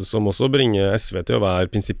 som også bringer SV til å være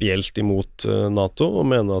prinsipielt imot NATO, og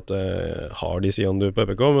mener at det har de sidene du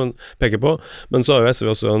peker på, men så har jo SV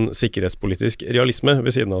også en sikkerhetspolitisk realisme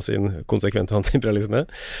ved siden av sin konsekvente anti-imperialisme,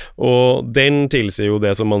 og den tilsier jo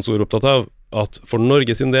det som Mansour opptatt av, at for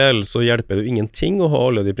Norge sin del så hjelper det jo ingenting å ha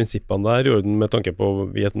alle de prinsippene der i orden med tanke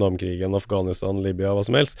på Vietnamkrigen, Afghanistan, Libya, hva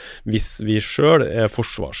som helst, hvis vi selv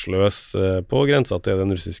forsvarsløse på grensa til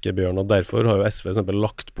den russiske bjørnen, og derfor har jo SV for eksempel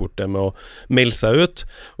lagt bort det med å melde seg ut,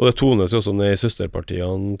 og det tones jo også i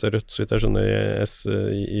søsterpartiene til Rødt, så vidt jeg skjønner,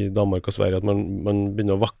 i Danmark og Sverige, at man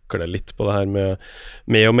begynner å vakle litt på det her med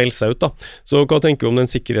å melde seg ut da. Så hva tenker du om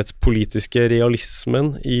den sikkerhetspolitiske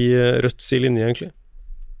realismen i Rødts linje egentlig?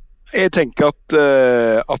 Jeg tenker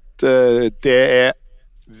at det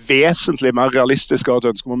vesentlig mer realistisk å ha et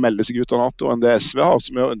ønske om å melde seg ut av NATO enn det SV har,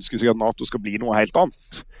 som ønsker seg at NATO skal bli noe helt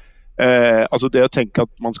annet. Altså det å tenke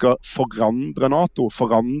at man skal forandre NATO,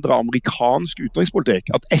 forandre amerikansk utenrikspolitikk,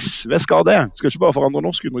 at SV skal ikke bare forandre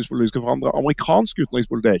norsk utenrikspolitikk, skal forandre amerikansk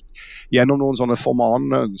utenrikspolitikk gjennom noen sånne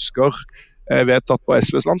formane ønsker vedtatt på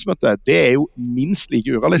SVs landsmøte, det jo minst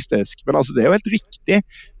like urealistisk. Men altså, det jo helt riktig.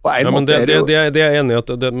 På en måte det er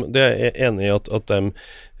enig i at de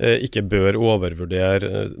ikke bør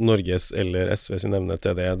overvurdere Norges eller SV sin evne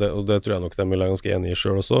til det, og det tror jeg nok de vil være ganske enige i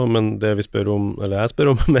selv også, men det vi spør om, eller jeg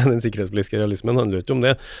spør om med den sikkerhetspolitiske realismen, handler jo ikke om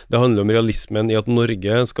det. Det handler om realismen i at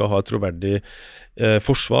Norge skal ha et troverdig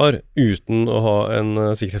forsvar uten å ha en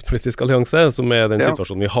sikkerhetspolitisk allianse, som den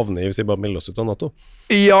situasjonen vi havner i hvis vi bare melder oss ut av NATO.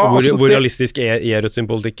 Ja, hvor realistisk er Rødt sin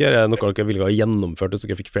politikk? Er det noe dere ville ha gjennomført hvis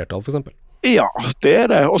dere fikk flertall, for eksempel? Ja, det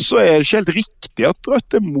det. Og så det ikke helt riktig at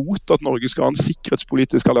Rødt mot at Norge skal ha en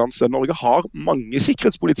sikkerhetspolitisk allianse. Norge har mange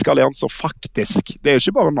sikkerhetspolitiske allianser, faktisk. Det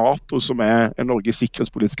ikke bare NATO som en Norges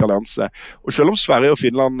sikkerhetspolitiske allianse. Og selv om Sverige og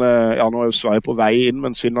Finland, nå jo Sverige på vei inn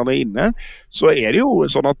mens Finland inne, så det jo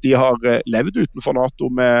sånn at de har levd utenfor NATO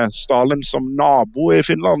med Stalin som nabo i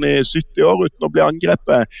Finland i 70 år uten å bli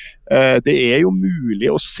angrepet. Det jo mulig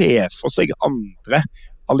å se for seg andre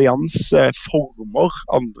allianseformer,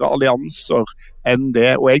 andre allianser enn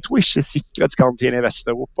det. Og jeg tror ikke sikkerhetsgarantien i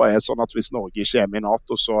Vest-Europa sånn at hvis Norge ikke med i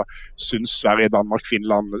NATO, så synes Sverige, Danmark,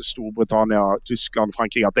 Finland, Storbritannia, Tyskland,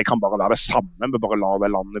 Frankrike at det kan bare være det samme, vi bare lar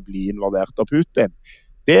det landet bli invadert av Putin.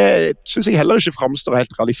 Det synes jeg heller ikke fremstår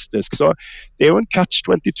helt realistisk. Så det jo en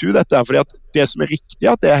catch-22 dette her, fordi at det som riktig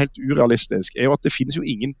at det helt urealistisk, jo at det finnes jo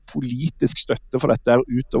ingen politisk støtte for dette her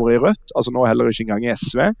utover i Rødt, altså nå heller ikke engang i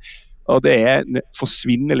SV. Og det en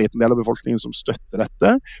forsvinnende liten del av befolkningen som støtter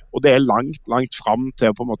dette, og det langt frem til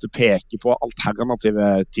å på en måte peke på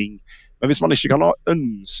alternative ting. Men hvis man ikke kan ha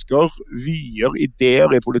ønsker, vyer,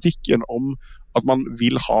 ideer i politikken om at man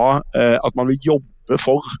vil jobbe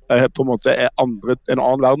for på en måte en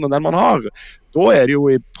annen verden enn den man har, da det jo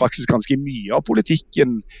i praksis ganske mye av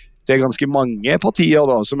politikken det ganske mange partier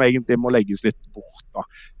da, som egentlig må legges litt bort. Da.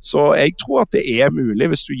 Så jeg tror at det mulig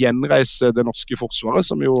hvis du gjenreiser det norske forsvaret,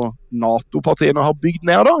 som jo NATO-partiene har bygd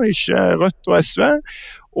ned, da, ikke Rødt og SV,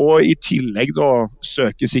 og i tillegg da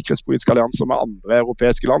søke sikkerhetspolitiske allianser med andre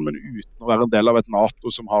europeiske land, men uten å være en del av et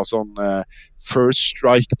NATO som har sånn first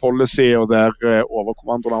strike policy, og der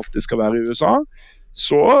overkommandoen alltid skal være i USA,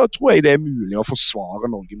 så tror jeg det mulig å forsvare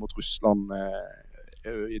Norge mot Russland.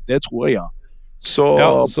 Det tror jeg, ja.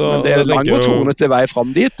 Men det lang og tonete vei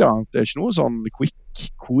frem dit, ja. Det ikke noe sånn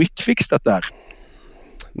quick fix dette her.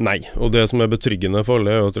 Nei, og det som betryggende for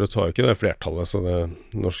alle at Rødt har ikke det flertallet, så det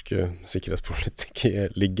norske sikkerhetspolitikk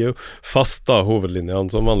ligger jo fast da, hovedlinjene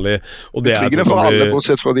som vanlig. Og det betryggende for alle,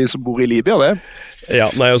 bortsett fra de som bor i Libya, det. Ja,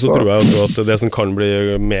 nei, og så tror jeg også at det som kan bli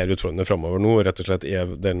mer utfordrende fremover nå, rett og slett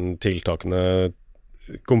den tiltakende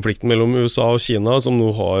konflikten mellom USA og Kina, som nå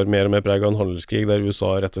har mer og mer preg av en handelskrig, der USA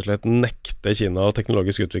rett og slett nekter Kina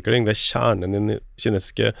teknologisk utvikling. Det kjernen i den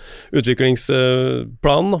kinesiske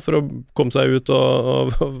utviklingsplanen for å komme seg ut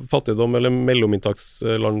av fattigdom eller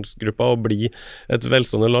mellominntakslandsgruppa og bli et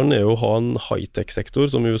velstående land, jo å ha en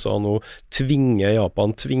high-tech-sektor som USA nå tvinger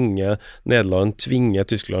Japan, tvinger Nederland, tvinger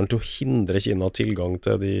Tyskland til å hindre Kina tilgang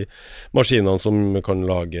til de maskinene som kan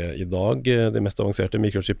lage i dag, de mest avanserte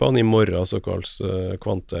mikrochipene, i morgen så kalles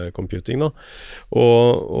kvantecomputing da.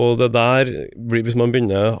 Og det der, hvis man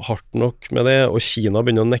begynner hardt nok med det, og Kina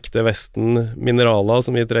begynner å nekte Vesten mineraler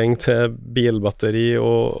som vi trenger til bilbatteri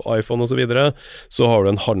og iPhone og så videre, så har du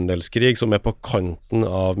en handelskrig som på kanten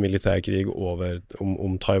av militærkrig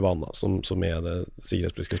om Taiwan da, som det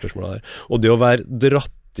sikkerhetspolitiske spørsmålet der. Og det å være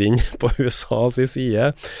dratt inn på USAs side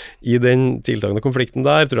i den tiltagende konflikten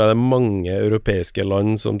der, tror jeg det mange europeiske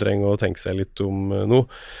land som trenger å tenke seg litt om nå,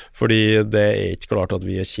 fordi det ikke klart at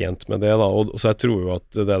vi tjent med det da, og så jeg tror jo at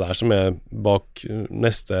det der som bak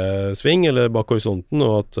neste sving, eller bak horisonten,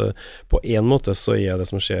 og at på en måte så det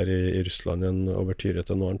som skjer i Russland en overtyre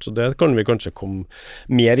til noe annet, så det kan vi kanskje komme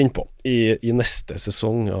mer inn på i neste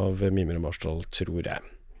sesong av Mimir og Marsdal, tror jeg.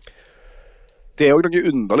 Det jo noe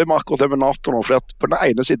underlig med akkurat det med NATO nå, for at på den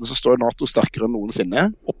ene siden så står NATO sterkere enn noensinne.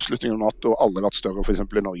 Oppslutningen av NATO har aldri vært større, for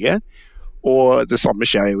eksempel i Norge. Og det samme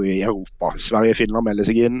skjer jo i Europa. Sverige og Finland melder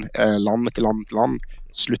seg inn, land etter land,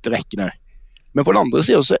 slutter rekkene. Men på den andre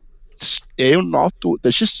siden så jo NATO,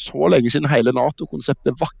 det ikke så lenge siden hele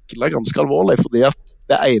NATO-konseptet vakler ganske alvorlig, fordi at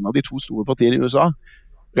det ene av de to store partiene i USA,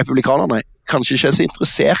 republikanerne, kanskje ikke så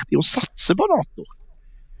interessert i å satse på NATO.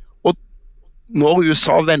 Når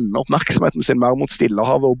USA vender oppmerksomheten sin mer mot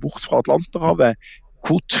Stillehavet og bort fra Atlanterhavet,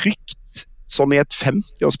 hvor trygt, sånn i et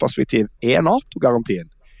 50-årsperspektiv, NATO-garantien?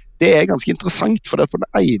 Det ganske interessant, for på den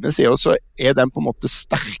ene siden så den på en måte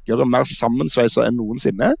sterkere, mer sammensveiset enn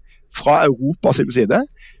noensinne, fra Europa sin side,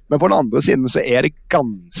 men på den andre siden så det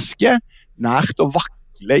ganske nært å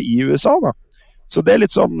vakle i USA da. Så det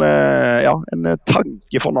litt sånn, en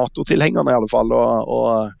tanke for NATO-tilhengerne i alle fall,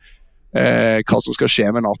 og hva som skal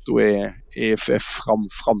skje med NATO i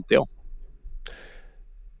framtiden.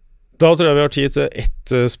 Da tror jeg vi har tid til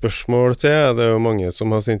ett spørsmål til. Det jo mange som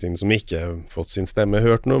har sendt inn som ikke har fått sin stemme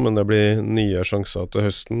hørt nå, men det blir nye sjanser til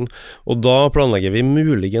høsten. Og da planlegger vi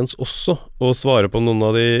muligens også å svare på noen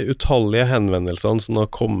av de utallige henvendelsene som har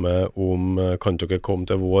kommet om kan dere komme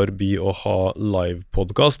til vår by og ha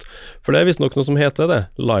live-podcast. For det visst nok noe som heter det,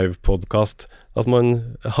 live-podcast. At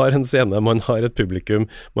man har en scene, man har et publikum,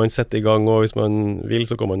 man setter i gang, og hvis man vil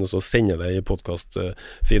så kan man også sende det i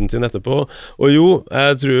podcast-feeden sin etterpå. Og jo,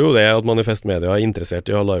 jeg tror jo det at Manifest Media er interessert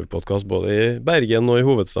i å ha live-podcast både i Bergen og i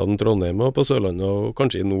hovedstaden Trondheim og på Sørlandet og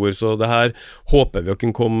kanskje i nord, så det her håper vi å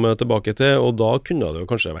kunne komme tilbake til, og da kunne det jo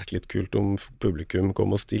kanskje vært litt kult om publikum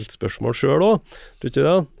kom og stilt spørsmål selv også, tror ikke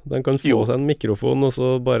det? De kan få seg en mikrofon og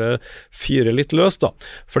så bare fyre litt løs da,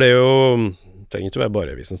 for det er jo trenger ikke være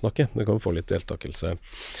bare vi som snakker, vi kan få litt deltakelse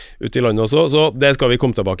ut i landet også, så det skal vi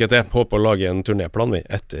komme tilbake til. Håper å lage en turnéplan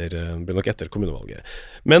blir nok etter kommunevalget.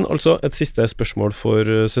 Men altså et siste spørsmål for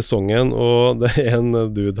sesongen, og det er en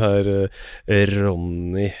dude her,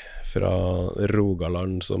 Ronny fra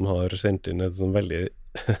Rogaland, som har sendt inn et sånn veldig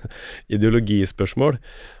ideologispørsmål.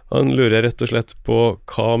 Han lurer rett og slett på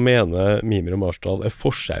hva mener Mimir og Marsdal er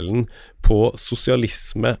forskjellen på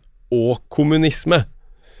sosialisme og kommunisme?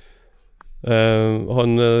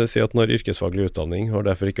 Han sier at han har yrkesfaglig utdanning, har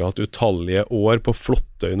derfor ikke hatt utallige år på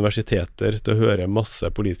flotte universiteter til å høre masse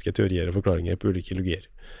politiske teorier og forklaringer på ulike ideologier.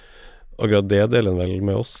 Akkurat det deler han vel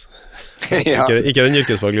med oss. Ja. Ikke den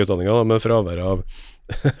yrkesfaglige utdanningen, men fravær av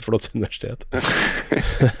flott universitet.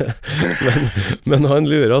 men han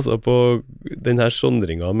lurer altså på den her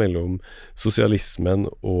sondringen mellom sosialismen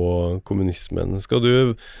og kommunismen. Skal du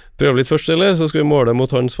prøve litt først, eller? Så skal vi måle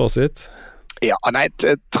mot hans fasit. Ja, nei,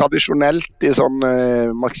 tradisjonelt i sånn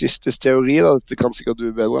marxistisk teori, da, det kan sikkert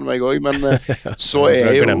du bedre enn meg også, men så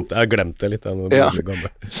er jo... Jeg har glemt det litt,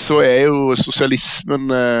 så er jo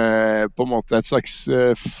sosialismen på en måte et slags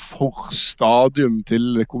forstadium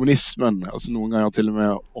til kommunismen, altså noen ganger til og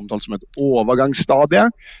med omtalt som et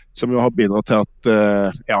overgangsstadie, som jo har bidratt til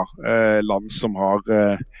at land som har...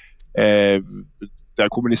 der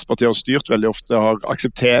kommunistpartiet har styrt veldig ofte har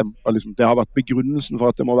akseptert, liksom, det har vært begrunnelsen for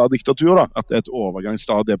at det må være diktatur da, at det er et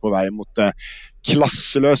overgangsstadie på vei mot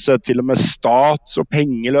klasseløse, til og med stats- og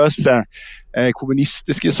pengeløse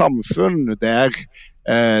kommunistiske samfunn, der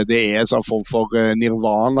det er en sånn form for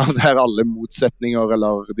nirvana, der alle motsetninger,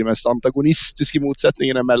 eller de mest antagonistiske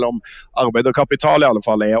motsetningene mellom arbeid og kapital i alle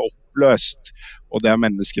fall er oppløst, og der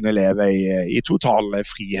menneskene lever i total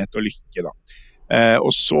frihet og lykke da.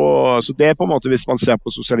 Og så det er på en måte, hvis man ser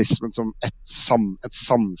på sosialismen som et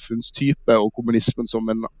samfunnstype og kommunismen som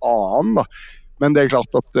en annen da. Men det er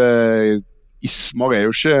klart at ismer er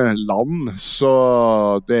jo ikke land, så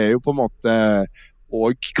det er jo på en måte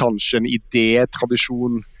og kanskje en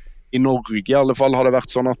idétradisjon i Norge. I alle fall har det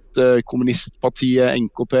vært sånn at kommunistpartiet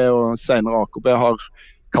NKP og senere AKP har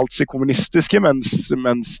kalt seg kommunistiske,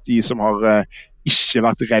 mens de som har ikke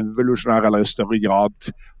vært revolusjonære eller i større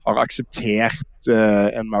grad har akseptert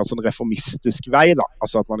en mer sånn reformistisk vei da,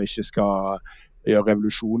 altså at man ikke skal gjøre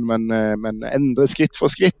revolusjon, men endre skritt for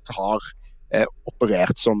skritt har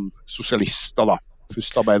operert som sosialister da,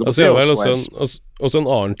 først Arbeiderpartiet. Også en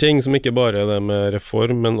annen ting som ikke bare er det med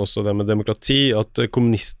reform, men også det med demokrati, at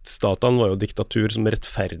kommuniststatene var jo diktatur som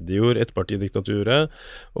rettferdiggjorde ettpartidiktaturet,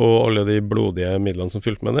 og alle de blodige midlene som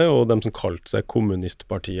fylte med det, og dem som kalte seg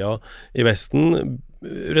kommunistpartier i Vesten,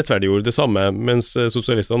 rettferdiggjorde det samme, mens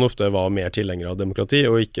sosialistene ofte var mer tilhengere av demokrati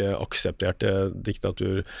og ikke aksepterte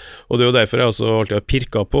diktatur. Og det er jo derfor jeg også alltid har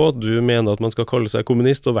pirket på at du mener at man skal kalle seg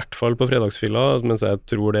kommunist, og i hvert fall på fredagsfylla, mens jeg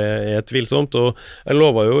tror det er tvilsomt. Og jeg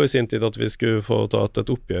lovet jo i sin tid at vi skulle få tatt et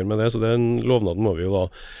oppgjør med det, så den lovnaden må vi jo da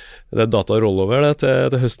det er data-rollover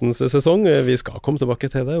til høstens sesong. Vi skal komme tilbake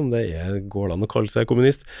til det, om det går an å kalle seg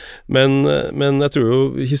kommunist. Men jeg tror jo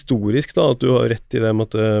historisk da, at du har rett i det med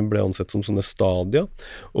at det ble ansett som sånne stadier.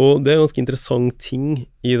 Og det er en ganske interessant ting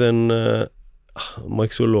i den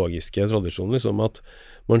marxologiske tradisjonen, liksom, at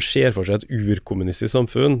man ser for seg et urkommunistisk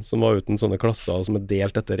samfunn som var uten sånne klasser som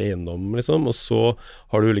delt etter eiendom, liksom, og så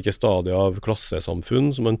har du ulike stadier av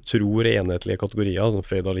klassesamfunn som man tror er enhetlige kategorier, som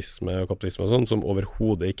feudalisme og kapitalisme og sånn, som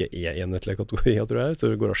overhodet ikke er enhetlige kategorier, tror jeg,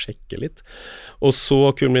 så det går å sjekke litt. Og så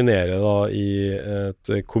kulminerer da i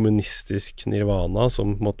et kommunistisk nirvana,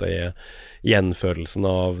 som på en måte er gjenførelsen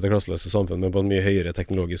av det klasseløse samfunnet, men på en mye høyere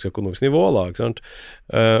teknologisk og økonomisk nivå, da, ikke sant?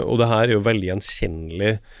 Og det her er jo veldig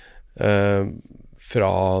gjenkjennelig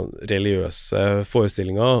fra religiøse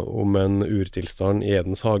forestillinger om en urtilstand i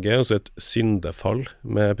Edens hage, altså et syndefall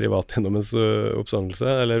med privateiendommens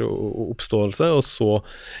oppståelse, og så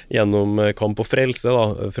gjennom kamp og frelse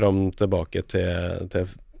da, fram tilbake til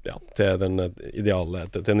den ideale,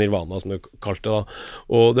 til nirvana som du kalte det da.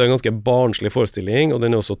 Og det en ganske barnslig forestilling, og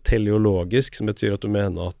den også teleologisk, som betyr at du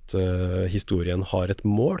mener at historien har et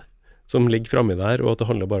mål som ligger fremme der, og at det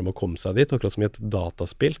handler bare om å komme seg dit, akkurat som i et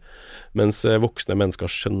dataspill, mens voksne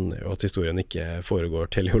mennesker skjønner jo at historien ikke foregår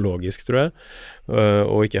teleologisk, tror jeg,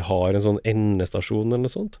 og ikke har en sånn endestasjon eller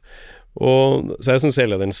noe sånt. Så jeg synes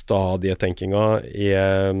hele den stadietenkingen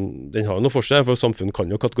den har jo noe for seg, for samfunn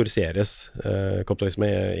kan jo kategoriseres.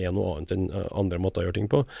 Kapitalisme noe annet enn andre måter å gjøre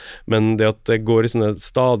ting på, men det at det går i sånne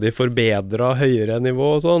stadig forbedret høyere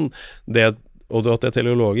nivå og sånn, og at det er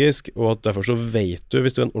teleologisk, og at derfor så vet du,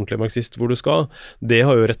 hvis du er en ordentlig marxist, hvor du skal, det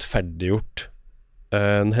har jo rettferdiggjort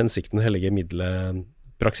en hensikten hellige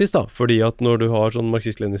middelpraksis da, fordi at når du har sånn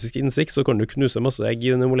marxist-leninistisk innsikt, så kan du knuse masse egg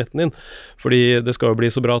i den emuletten din, fordi det skal jo bli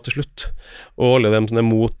så bra til slutt, og alle dem som er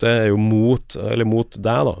mot det, er jo mot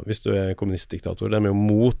deg da, hvis du er kommunistdiktator, de er jo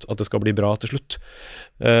mot at det skal bli bra til slutt,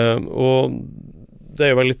 og det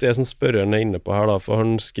er jo vel litt det som spørreren er inne på her da, for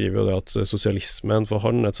han skriver jo det at sosialismen for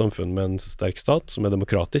han er et samfunn med en sterk stat som er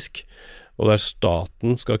demokratisk, og der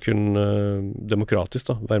staten skal kunne demokratisk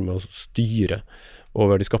da, være med å styre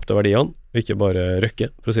over de skapte verdiene, og ikke bare røkke,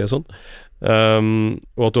 for å si det sånn,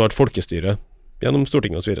 og at du har et folkestyre gjennom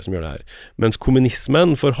Stortinget og så videre som gjør det her. Mens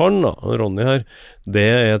kommunismen for han da, Ronny her, det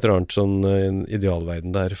er et eller annet sånn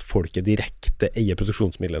idealverden der folket direkte eier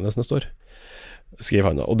produksjonsmidlene som det står. Skriver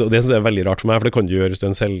han da. Og det synes jeg er veldig rart for meg, for det kan du gjøre hvis du er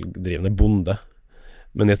en selvdrivende bonde.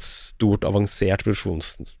 Men i et stort, avansert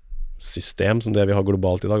produksjonssystem som det vi har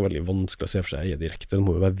globalt i dag, veldig vanskelig å se for seg eie direkte. Det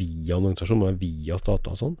må jo være via en organisasjon, det må være via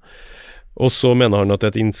stater og sånn. Og så mener han at det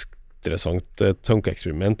er et interessant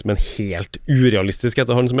tankeeksperiment, men helt urealistisk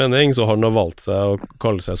etter hans mening, så han har valgt seg å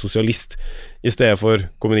kalle seg sosialist i stedet for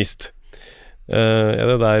kommunist. Er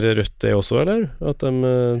det der Rødt er også, eller? At de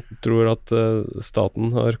tror at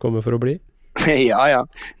staten har kommet for å bli? Ja.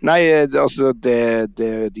 Nei, altså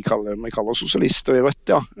vi kaller sosialister i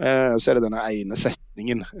Rødt, ja. Så er det denne ene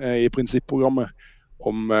setningen i prinsipprogrammet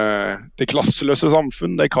om det klasseløse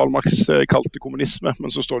samfunn, det Karl Marx kalte kommunisme,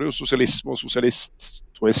 men så står det jo sosialisme og sosialist,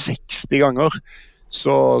 tror jeg, 60 ganger.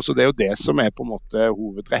 Så det er jo det som er på en måte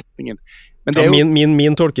hovedretningen. Men det er jo...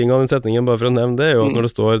 min tolking av den setningen, bare for å nevne det, er jo at når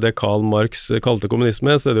det står det Karl Marx kalte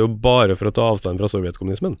kommunisme, så er det jo bare for å ta avstand fra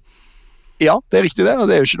sovjetkommunismen. Ja, det er riktig det, og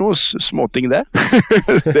det er jo ikke noe småting det.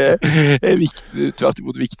 Det er viktig, tvert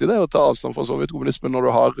imot viktig det, å ta avstand fra sovjetkommunismen når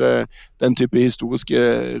du har den type historiske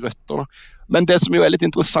røtter. Da. Men det som jo er litt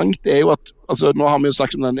interessant er jo at, altså nå har vi jo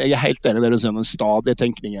snakket om den, jeg er helt enig i det du sier, den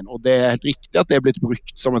stadietenkningen, og det er helt riktig at det er blitt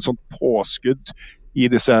brukt som en sånn påskudd i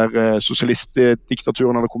disse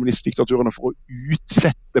sosialistdiktaturene eller kommunistdiktaturene for å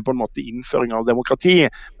utsette på en måte innføring av demokrati.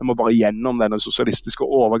 Vi må bare gjennom denne sosialistiske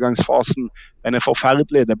overgangsfasen. Den er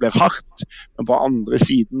forferdelig, det blir hardt, men på andre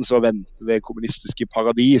siden så venter det kommunistiske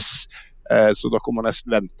paradis. Så da kommer man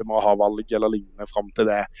nesten vente med å ha valg eller lignende frem til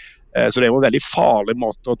det. Så det er jo en veldig farlig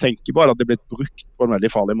måte å tenke på, eller at det er blitt brukt på en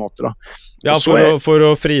veldig farlig måte. Da. Ja, for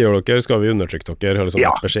å frigjøre dere skal vi undertrykke dere, liksom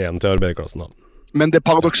ja. Beskjeden til arbeiderklassen da. Men det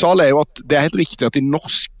paradoksale er jo at det er helt riktig at i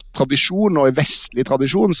norsk tradisjon og i vestlig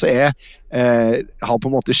tradisjon så har på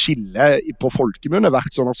en måte skillet på folkemunne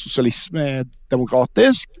vært sånn at sosialisme er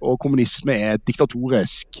demokratisk og kommunisme er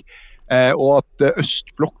diktatorisk. Og at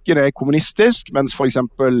østblokken er kommunistisk, mens for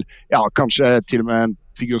eksempel, ja, kanskje til og med en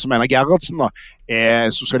figur som Einar Gerhardsen da,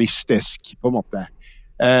 er sosialistisk på en måte.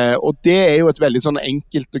 Og det er jo et veldig sånn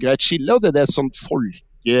enkelt og greit skille, og det er det som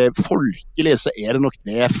folkelig så er det nok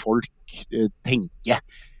det folk tenker.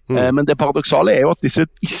 Men det paradoksale er jo at disse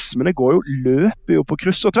ismene løper jo på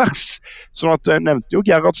kryss og tvers. Sånn at jeg nevnte jo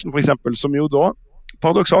Gerhardsen for eksempel, som jo da,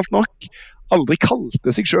 paradoksalt nok, aldri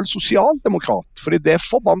kalte seg selv sosialdemokrat, fordi det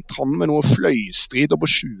forbandt han med noe fløystrid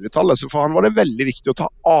på 20-tallet, så for han var det veldig viktig å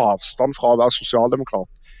ta avstand fra å være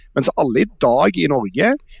sosialdemokrat. Mens alle i dag i Norge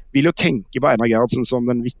vil jo tenke på Einar Gerhardsen som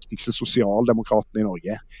den viktigste sosialdemokraten i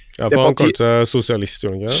Norge. Ja, for han kalte seg sosialist,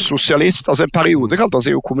 jo ikke? Sosialist, altså en periode kalte han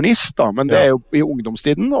seg jo kommunist da, men det er jo i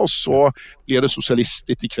ungdomstiden, og så blir det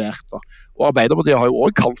sosialist etter hvert da. Og Arbeiderpartiet har jo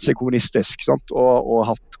også kalt seg kommunistisk, sant? Og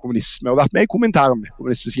hatt kommunisme, og vært med i Komintern,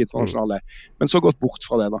 Kommunistisk Internasjonale, men så gått bort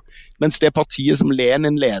fra det da. Mens det partiet som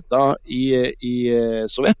Lenin leder i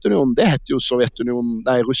Sovjetunionen, det heter jo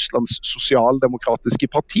Russlands sosialdemokratiske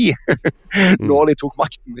parti, når de tok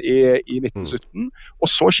makten i 1917, og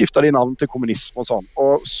så skiftet de navn til kommunisme og sånn.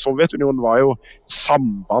 Og Sovjetunionen var jo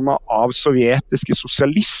sambandet av sovjetiske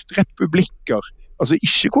sosialistrepublikker, altså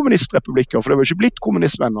ikke kommunistrepublikker, for det var ikke blitt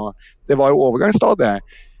kommunisme ennå. Det var jo overgangsstadiet.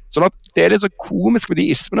 Sånn at det litt så komisk med de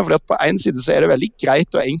ismene, fordi at på en side så det veldig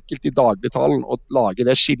greit og enkelt i dagligtalen å lage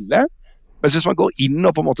det skillet, men hvis man går inn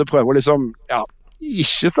og på en måte prøver å liksom, ja,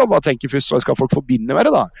 ikke så bare tenke først så skal folk forbinde med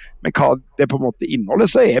det da, men hva det på en måte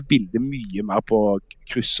inneholder, så bildet mye mer på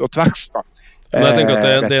kryss og tvers da. Men jeg tenker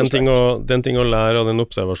at det en ting å lære av den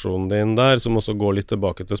observasjonen din der, som også går litt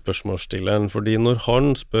tilbake til spørsmålsstilleren, fordi når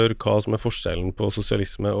han spør hva som forskjellen på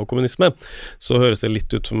sosialisme og kommunisme, så høres det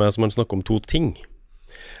litt ut for meg som han snakker om to ting.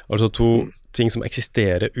 Altså to ting som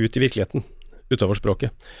eksisterer ut i virkeligheten, utenfor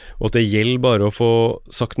språket. Og at det gjelder bare å få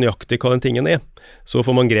sagt nøyaktig hva den tingen så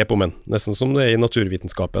får man grep om den. Nesten som det i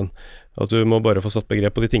naturvitenskapen. At du må bare få satt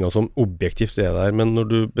begrep på de tingene som objektivt der. Men når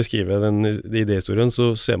du beskriver den idéhistorien,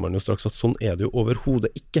 så ser man jo straks at sånn det jo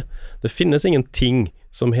overhodet ikke. Det finnes ingenting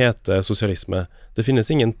som heter sosialisme. Det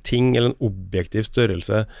finnes ingenting eller en objektiv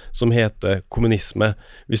størrelse som heter kommunisme.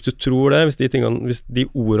 Hvis du tror det, hvis de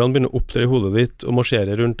ordene begynner å opptre i hodet ditt og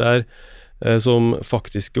marsjere rundt der som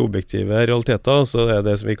faktiske objektive realiteter, så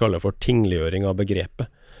det som vi kaller for tingliggjøring av begrepet.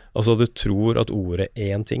 Altså du tror at ordet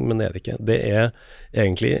en ting, men det ikke. Det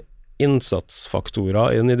egentlig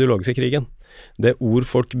innsatsfaktorer i den ideologiske krigen. Det ord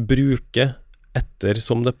folk bruker etter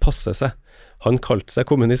som det passer seg. Han kalte seg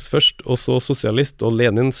kommunist først, og så sosialist, og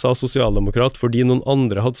Lenin sa sosialdemokrat fordi noen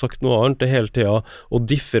andre hadde sagt noe annet til hele tiden å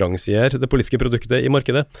differensiere det politiske produktet i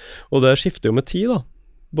markedet. Og det skifter jo med tid da,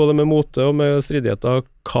 både med mote og med stridigheter,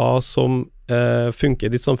 hva som funker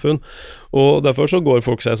i ditt samfunn. Og derfor så går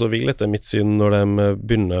folk seg så vill etter mitt syn når de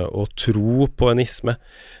begynner å tro på en isme,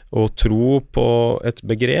 og tro på et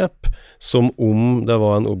begrep som om det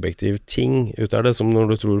var en objektiv ting ut av det, som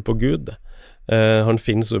når du tror på Gud. Han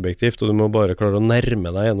finnes objektivt, og du må bare klare å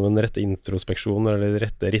nærme deg gjennom den rette introspeksjonen, eller de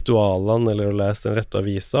rette ritualene, eller å lese den rette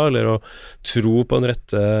avisa, eller å tro på den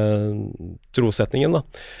rette trosetningen da.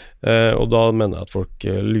 Og da mener jeg at folk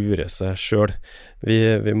lurer seg selv.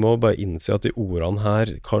 Vi må bare innse at de ordene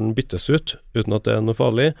her kan byttes ut, uten at det noe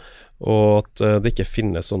farlig, og at det ikke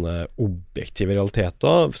finnes sånne objektive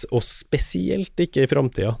realiteter, og spesielt ikke i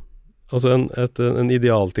fremtiden. Altså en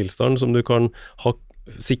idealtilstand som du kan ha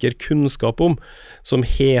sikker kunnskap om, som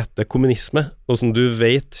heter kommunisme, og som du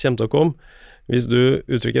vet kommer til å komme. Hvis du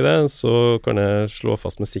uttrykker det, så kan jeg slå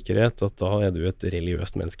fast med sikkerhet at da du et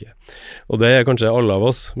religiøst menneske. Og det kanskje alle av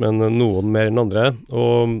oss, men noen mer enn andre.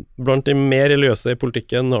 Og blant de mer religiøse i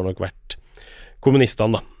politikken har nok vært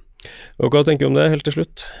kommunistene da. Og hva tenker du om det helt til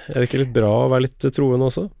slutt? Det ikke litt bra å være litt troende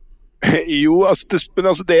også? Jo,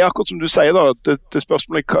 altså det akkurat som du sier da, det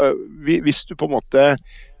spørsmålet, hvis du på en måte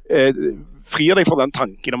frier deg fra den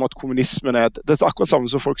tanken om at kommunismen det akkurat samme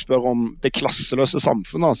som folk spør om det klasseløse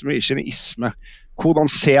samfunnet, som ikke en isme.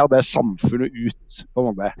 Hvordan ser det samfunnet ut på en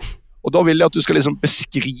måte? Og da vil jeg at du skal liksom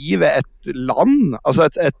beskrive et land, altså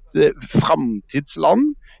et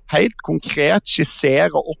fremtidsland, helt konkret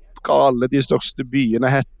skissere opp hva alle de største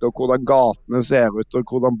byene heter, og hvordan gatene ser ut,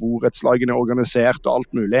 og hvordan borettslagene organisert og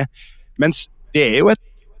alt mulig. Mens det jo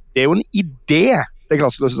en idé, det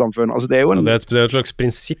klasseløse samfunn. Altså det jo det er et slags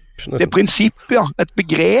prinsipp. Nesten. Det prinsipp, ja. Et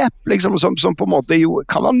begrep liksom, som på en måte jo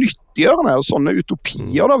kan være nyttiggjørende, og sånne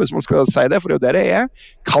utopier da, hvis man skal si det, for det er jo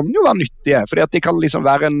det kan jo være nyttige, fordi at de kan liksom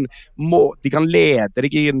være de kan lede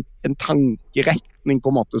deg i en tankeretning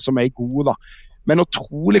på en måte som god da. Men å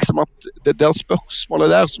tro liksom at det der spørsmålet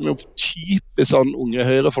der, som jo typisk sånn unge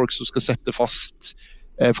høyrefolk som skal sette fast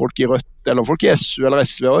folk i Rødt, eller folk i SU eller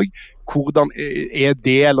SV også, hvordan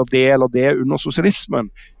det eller det eller det under sosialismen,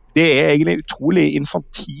 det egentlig utrolig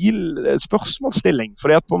infantil spørsmålsstilling,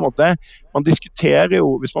 fordi at på en måte, man diskuterer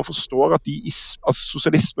jo, hvis man forstår at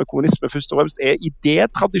sosialisme, kommunisme først og fremst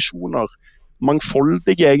idétradisjoner,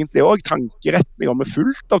 mangfoldige egentlig også, tankeretninger med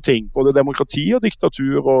fullt av ting, både demokrati og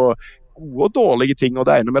diktatur og gode og dårlige ting og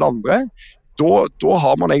det ene med det andre, da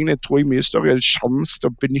har man egentlig, tror jeg, mye større sjanse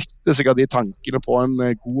til å benytte seg av de tankene på en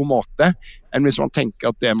god måte, enn hvis man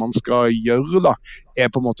tenker at det man skal gjøre da,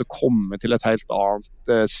 på en måte komme til et helt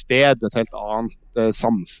annet sted, et helt annet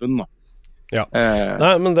samfunn da. Ja,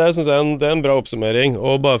 nei, men det synes jeg det en bra oppsummering,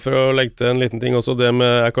 og bare for å legge til en liten ting også, det med,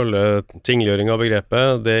 jeg kaller tingliggjøring av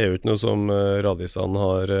begrepet, det jo ikke noe som radisene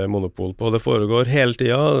har monopol på, det foregår hele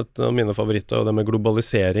tiden, et av mine favoritter, og det med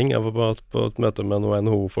globalisering, jeg var på et møte med noen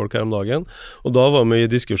NHO-folk her om dagen, og da var vi i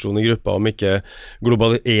diskusjon i gruppa om ikke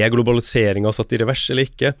globaliseringen satt i revers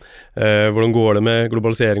eller ikke, hvordan går det med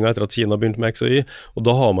globaliseringen etter at Kina begynte med X og Y, og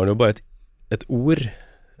da har man jo bare et ord,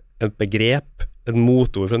 et begrep, et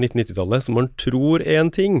motord fra 1990-tallet som man tror en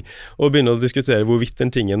ting, og begynner å diskutere hvorvidt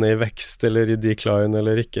den tingen I vekst eller I decline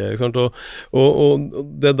eller ikke sant? Og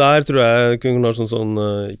det der tror jeg kunne ha sånn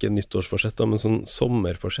ikke nyttårsforsett da, men sånn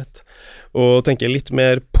sommerforsett og tenke litt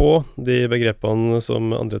mer på de begrepene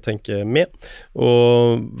som andre tenker med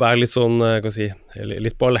og være litt sånn, jeg kan si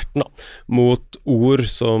litt på alerten da, mot ord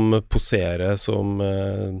som poserer som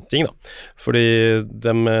ting da, fordi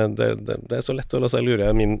det så lett å la seg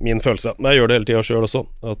lure min følelse, men jeg gjør det hele tiden selv også,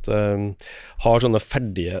 at har sånne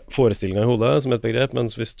ferdige forestillinger I hodet som et begrep,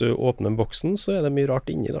 mens hvis du åpner boksen så det mye rart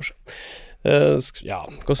inni da. Ja,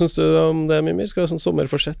 hva synes du om det, Mimir? Skal det sånn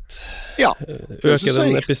sommerforsett? Ja. Øke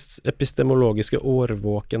den epistemologiske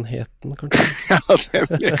årvåkenheten, kanskje? Ja,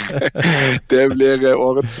 det blir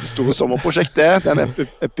årets store sommerprosjekt, det. Den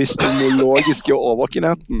epistemologiske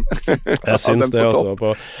årvåkenheten. Jeg synes det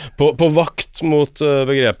altså, på vakt mot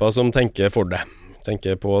begreper som tenker for det.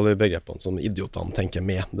 Tenker på de begrepene som idiotene tenker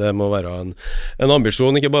med. Det må være en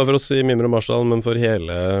ambisjon, ikke bare for oss I Mimir og Marshall, men for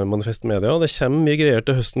hele Manifest Media. Det kommer mye greier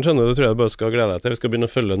til høsten, skjønner du. Det tror jeg bare skal glede deg til. Vi skal begynne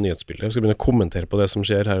å følge nyhetsbildet. Vi skal begynne å kommentere på det som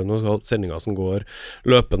skjer her nå. Sendinger som går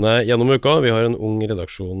løpende gjennom uka. Vi har en ung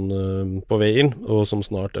redaksjon på vei inn, og som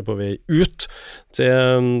snart på vei ut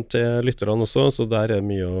til lytterne også, så der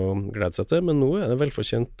mye å glede seg til. Men nå det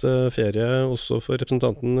velfortjent ferie også for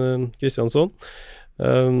representanten Kristiansson.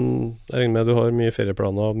 Jeg regner med at du har mye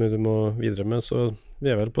ferieplaner og mye du må videre med, så vi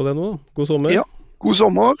vel på det nå. God sommer. Ja, god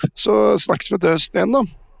sommer. Så snakkes vi til høsten igjen da.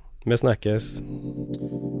 Vi snakkes.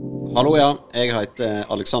 Hallo ja, jeg heter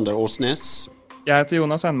Alexander Åsnes. Jeg heter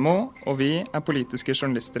Jonas Enmo, og vi politiske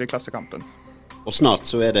journalister I Klassekampen. Og snart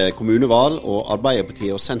så det kommunevalg, og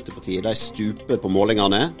Arbeiderpartiet og Senterpartiet de stuper på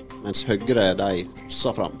målingene, mens Høyre de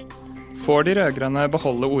fosser fram. Får de rødgrønne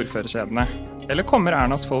beholde ordførerkjedene, eller kommer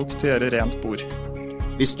Ernas folk til å gjøre rent bord?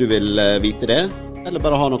 Hvis du vil vite det, eller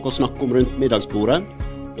bare ha noe å snakke om rundt middagsbordet,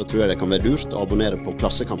 da tror jeg det kan være lurt å abonnere på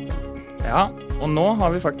Klassekampen. Ja, og nå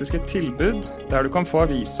har vi faktisk et tilbud der du kan få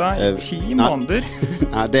avisa I 10 måneder.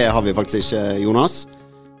 Nei, det har vi faktisk ikke, Jonas,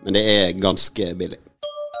 men det ganske billig.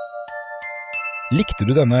 Likte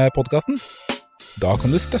du denne podcasten? Da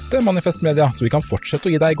kan du støtte Manifest Media, så vi kan fortsette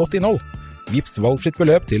å gi deg godt innhold. Vips valgfritt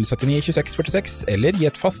beløp til 792646, eller gi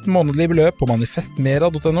et fast månedlig beløp på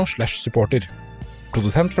manifestmedia.no/supporter.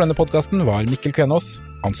 Produsent for denne podcasten var Mikkel Kvenås.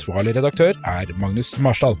 Ansvarlig redaktør Magnus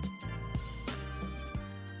Marshall.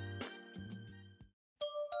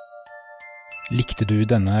 Likte du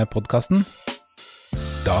denne podcasten?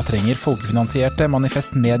 Da trenger folkefinansierte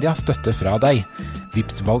Manifest Media støtte fra deg.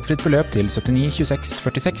 Vips valgfritt beløp til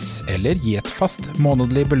 792646, eller gi et fast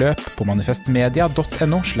månedlig beløp på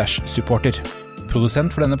manifestmedia.no/supporter.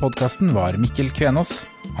 Produsent for denne podcasten var Mikkel Kvenås.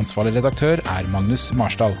 Ansvarlig redaktør Magnus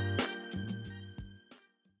Marshall.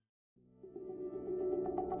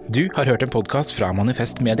 Du har hørt en podcast fra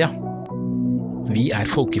Manifest Media. Vi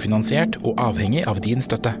folkefinansiert og avhengig av din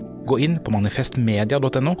støtte. Gå inn på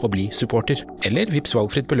manifestmedia.no og bli supporter, eller vips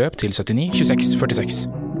valgfritt beløp til 792646.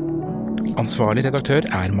 Ansvarlig redaktør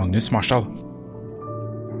Magnus Marshall.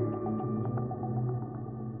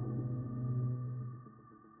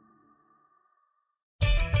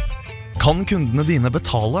 Kan kundene dine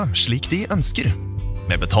betale slik de ønsker?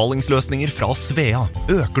 Med betalingsløsninger fra Svea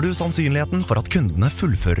øker du sannsynligheten for at kundene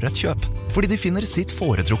fullfører et kjøp, fordi de finner sitt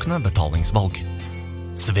foretrukne betalingsvalg.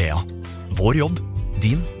 Svea. Vår jobb.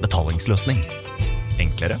 Din betalingsløsning.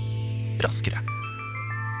 Enklere. Raskere.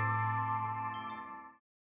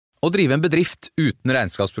 Å drive en bedrift uten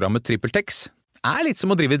regnskapsprogrammet TrippelTex litt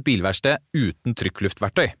som å drive et bilverksted uten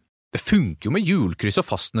trykkluftverktøy. Det funker jo med hjulkryss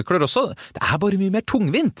og fastnøkler også, det bare mye mer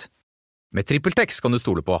tungvint. Med TrippelTex kan du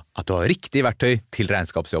stole på at du har riktig verktøy til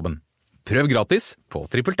regnskapsjobben. Prøv gratis på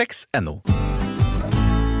trippeltex.no.